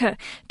Africa,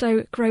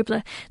 Do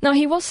Grobler. Now,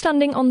 he was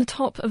standing on the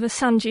top of a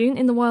sand dune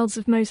in the wilds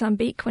of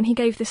Mozambique when he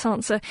gave this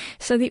answer,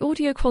 so the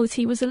audio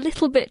quality was a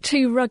little bit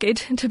too rugged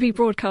to be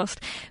broadcast.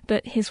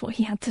 But here's what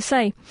he had to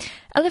say.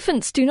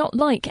 Elephants do not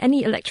like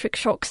any electric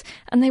shocks,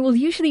 and they will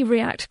usually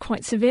react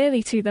quite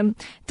severely to them.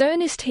 Do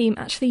and his team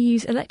actually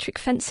use electric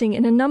fencing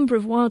in a number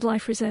of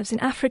wildlife reserves in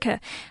Africa,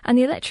 and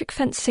the electric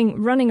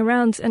fencing running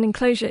around an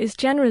enclosure is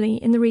generally generally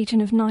in the region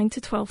of 9 to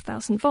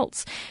 12,000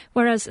 volts,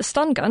 whereas a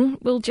stun gun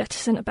will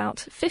jettison about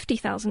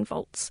 50,000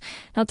 volts.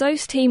 Now,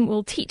 Doe's team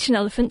will teach an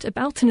elephant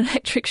about an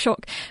electric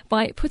shock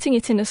by putting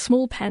it in a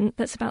small pen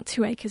that's about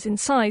 2 acres in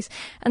size,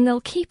 and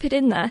they'll keep it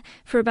in there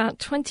for about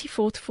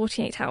 24 to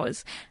 48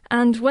 hours.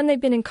 And when they've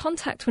been in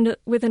contact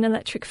with an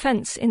electric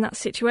fence in that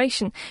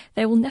situation,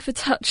 they will never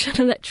touch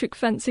an electric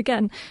fence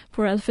again.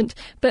 Poor elephant.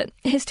 But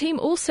his team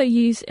also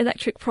use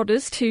electric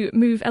prodders to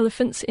move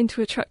elephants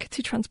into a truck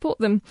to transport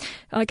them.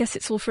 I guess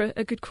it's all for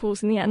a good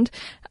cause in the end.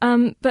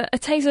 But a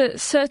taser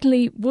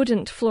certainly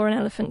wouldn't floor an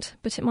elephant,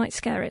 but it might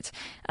scare it.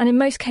 And in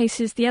most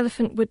cases, the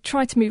elephant would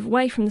try to move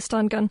away from the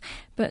stun gun,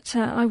 but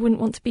I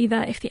wouldn't want to be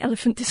there if the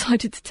elephant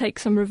decided to take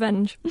some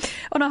revenge.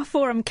 On our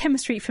forum,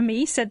 Chemistry for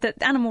Me said that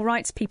animal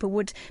rights people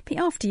would be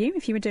after you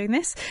if you were doing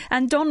this.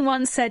 And Don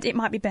once said it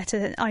might be a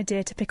better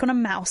idea to pick on a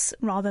mouse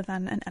rather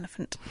than an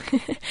elephant.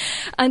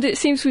 And it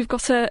seems we've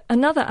got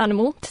another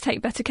animal to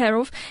take better care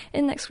of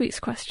in next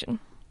week's question.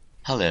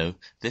 Hello,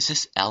 this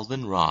is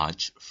Alvin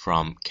Raj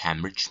from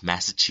Cambridge,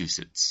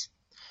 Massachusetts.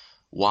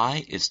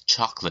 Why is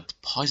chocolate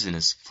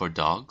poisonous for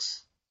dogs?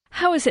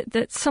 How is it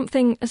that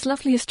something as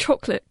lovely as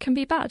chocolate can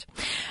be bad?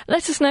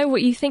 Let us know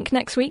what you think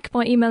next week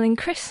by emailing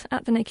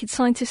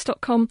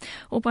chris@thenakedscientist.com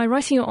or by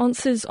writing your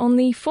answers on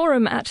the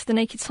forum at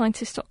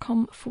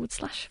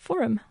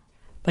thenakedscientist.com/forum.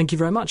 Thank you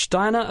very much,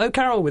 Diana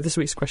O'Carroll, with this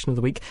week's Question of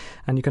the Week.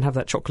 And you can have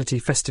that chocolatey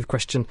festive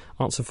question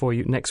answer for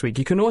you next week.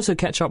 You can also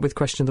catch up with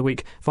Question of the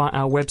Week via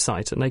our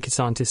website at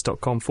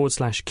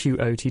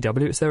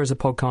nakedscientist.com/QOTW. It's there as a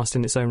podcast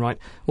in its own right,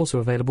 also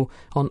available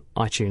on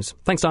iTunes.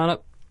 Thanks, Diana.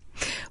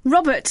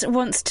 Robert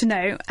wants to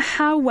know,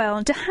 how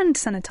well do hand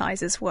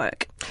sanitisers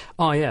work?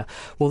 Oh, yeah.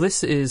 Well,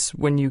 this is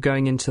when you're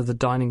going into the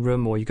dining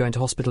room or you go into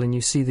hospital and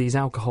you see these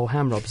alcohol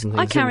hand rubs and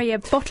things. I carry a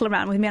bottle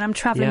around with me and I'm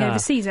travelling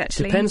overseas,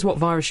 actually. Depends what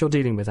virus you're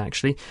dealing with,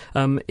 actually.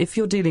 If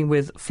you're dealing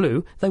with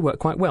flu, they work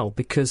quite well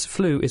because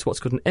flu is what's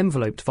called an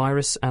enveloped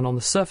virus, and on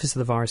the surface of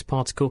the virus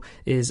particle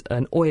is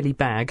an oily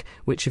bag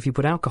which, if you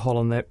put alcohol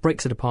on there,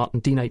 breaks it apart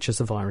and denatures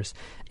the virus.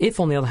 If,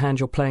 on the other hand,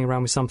 you're playing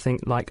around with something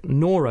like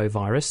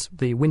norovirus,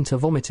 the winter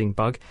vomiting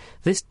bug,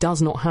 this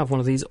does not have one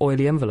of these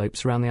oily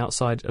envelopes around the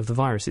outside of the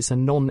virus. It's a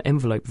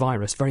non-envelope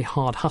virus, very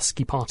hard,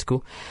 husky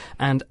particle,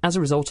 and as a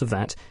result of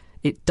that,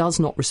 it does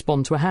not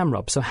respond to a hand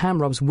rub. So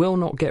hand rubs will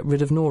not get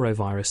rid of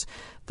norovirus.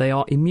 They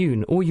are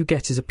immune. All you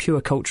get is a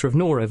pure culture of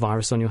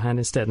norovirus on your hand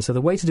instead. And so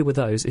the way to deal with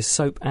those is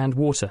soap and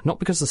water. Not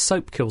because the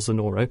soap kills the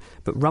noro,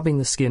 but rubbing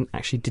the skin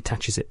actually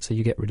detaches it, so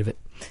you get rid of it.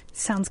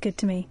 Sounds good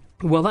to me.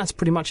 Well, that's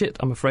pretty much it,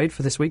 I'm afraid,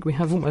 for this week. We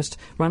have almost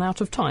run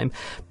out of time.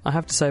 I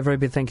have to say a very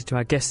big thank you to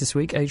our guests this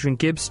week, Adrian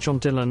Gibbs, John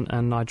Dillon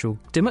and Nigel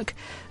Dimmock,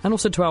 and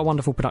also to our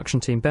wonderful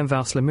production team, Ben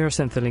Valsler, Mira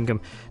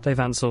Senthilingam,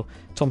 Dave Ansell,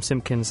 Tom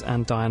Simpkins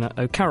and Diana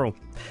O'Carroll.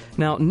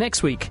 Now,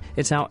 next week,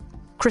 it's our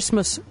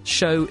Christmas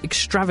show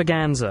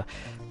extravaganza.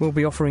 We'll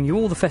be offering you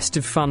all the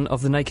festive fun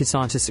of the Naked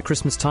Scientists at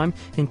Christmas time,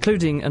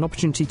 including an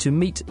opportunity to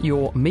meet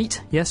your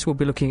meat. Yes, we'll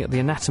be looking at the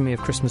anatomy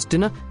of Christmas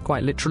dinner,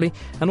 quite literally,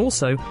 and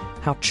also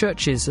how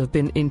churches have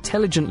been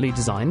intelligently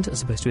designed,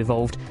 as opposed to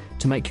evolved,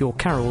 to make your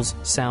carols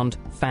sound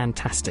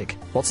fantastic.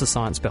 What's the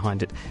science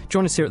behind it?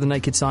 Join us here at the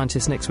Naked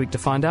Scientists next week to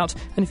find out,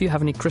 and if you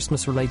have any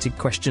Christmas-related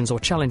questions or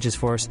challenges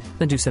for us,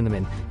 then do send them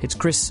in. It's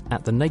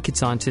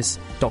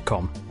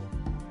chris@thenakedscientists.com.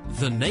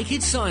 The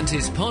Naked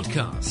Scientist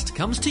podcast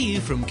comes to you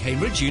from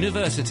Cambridge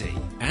University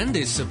and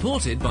is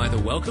supported by the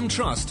Wellcome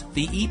Trust,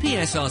 the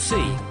EPSRC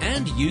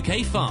and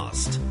UK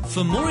FAST.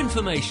 For more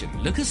information,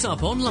 look us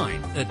up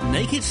online at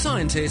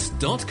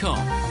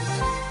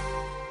nakedscientist.com.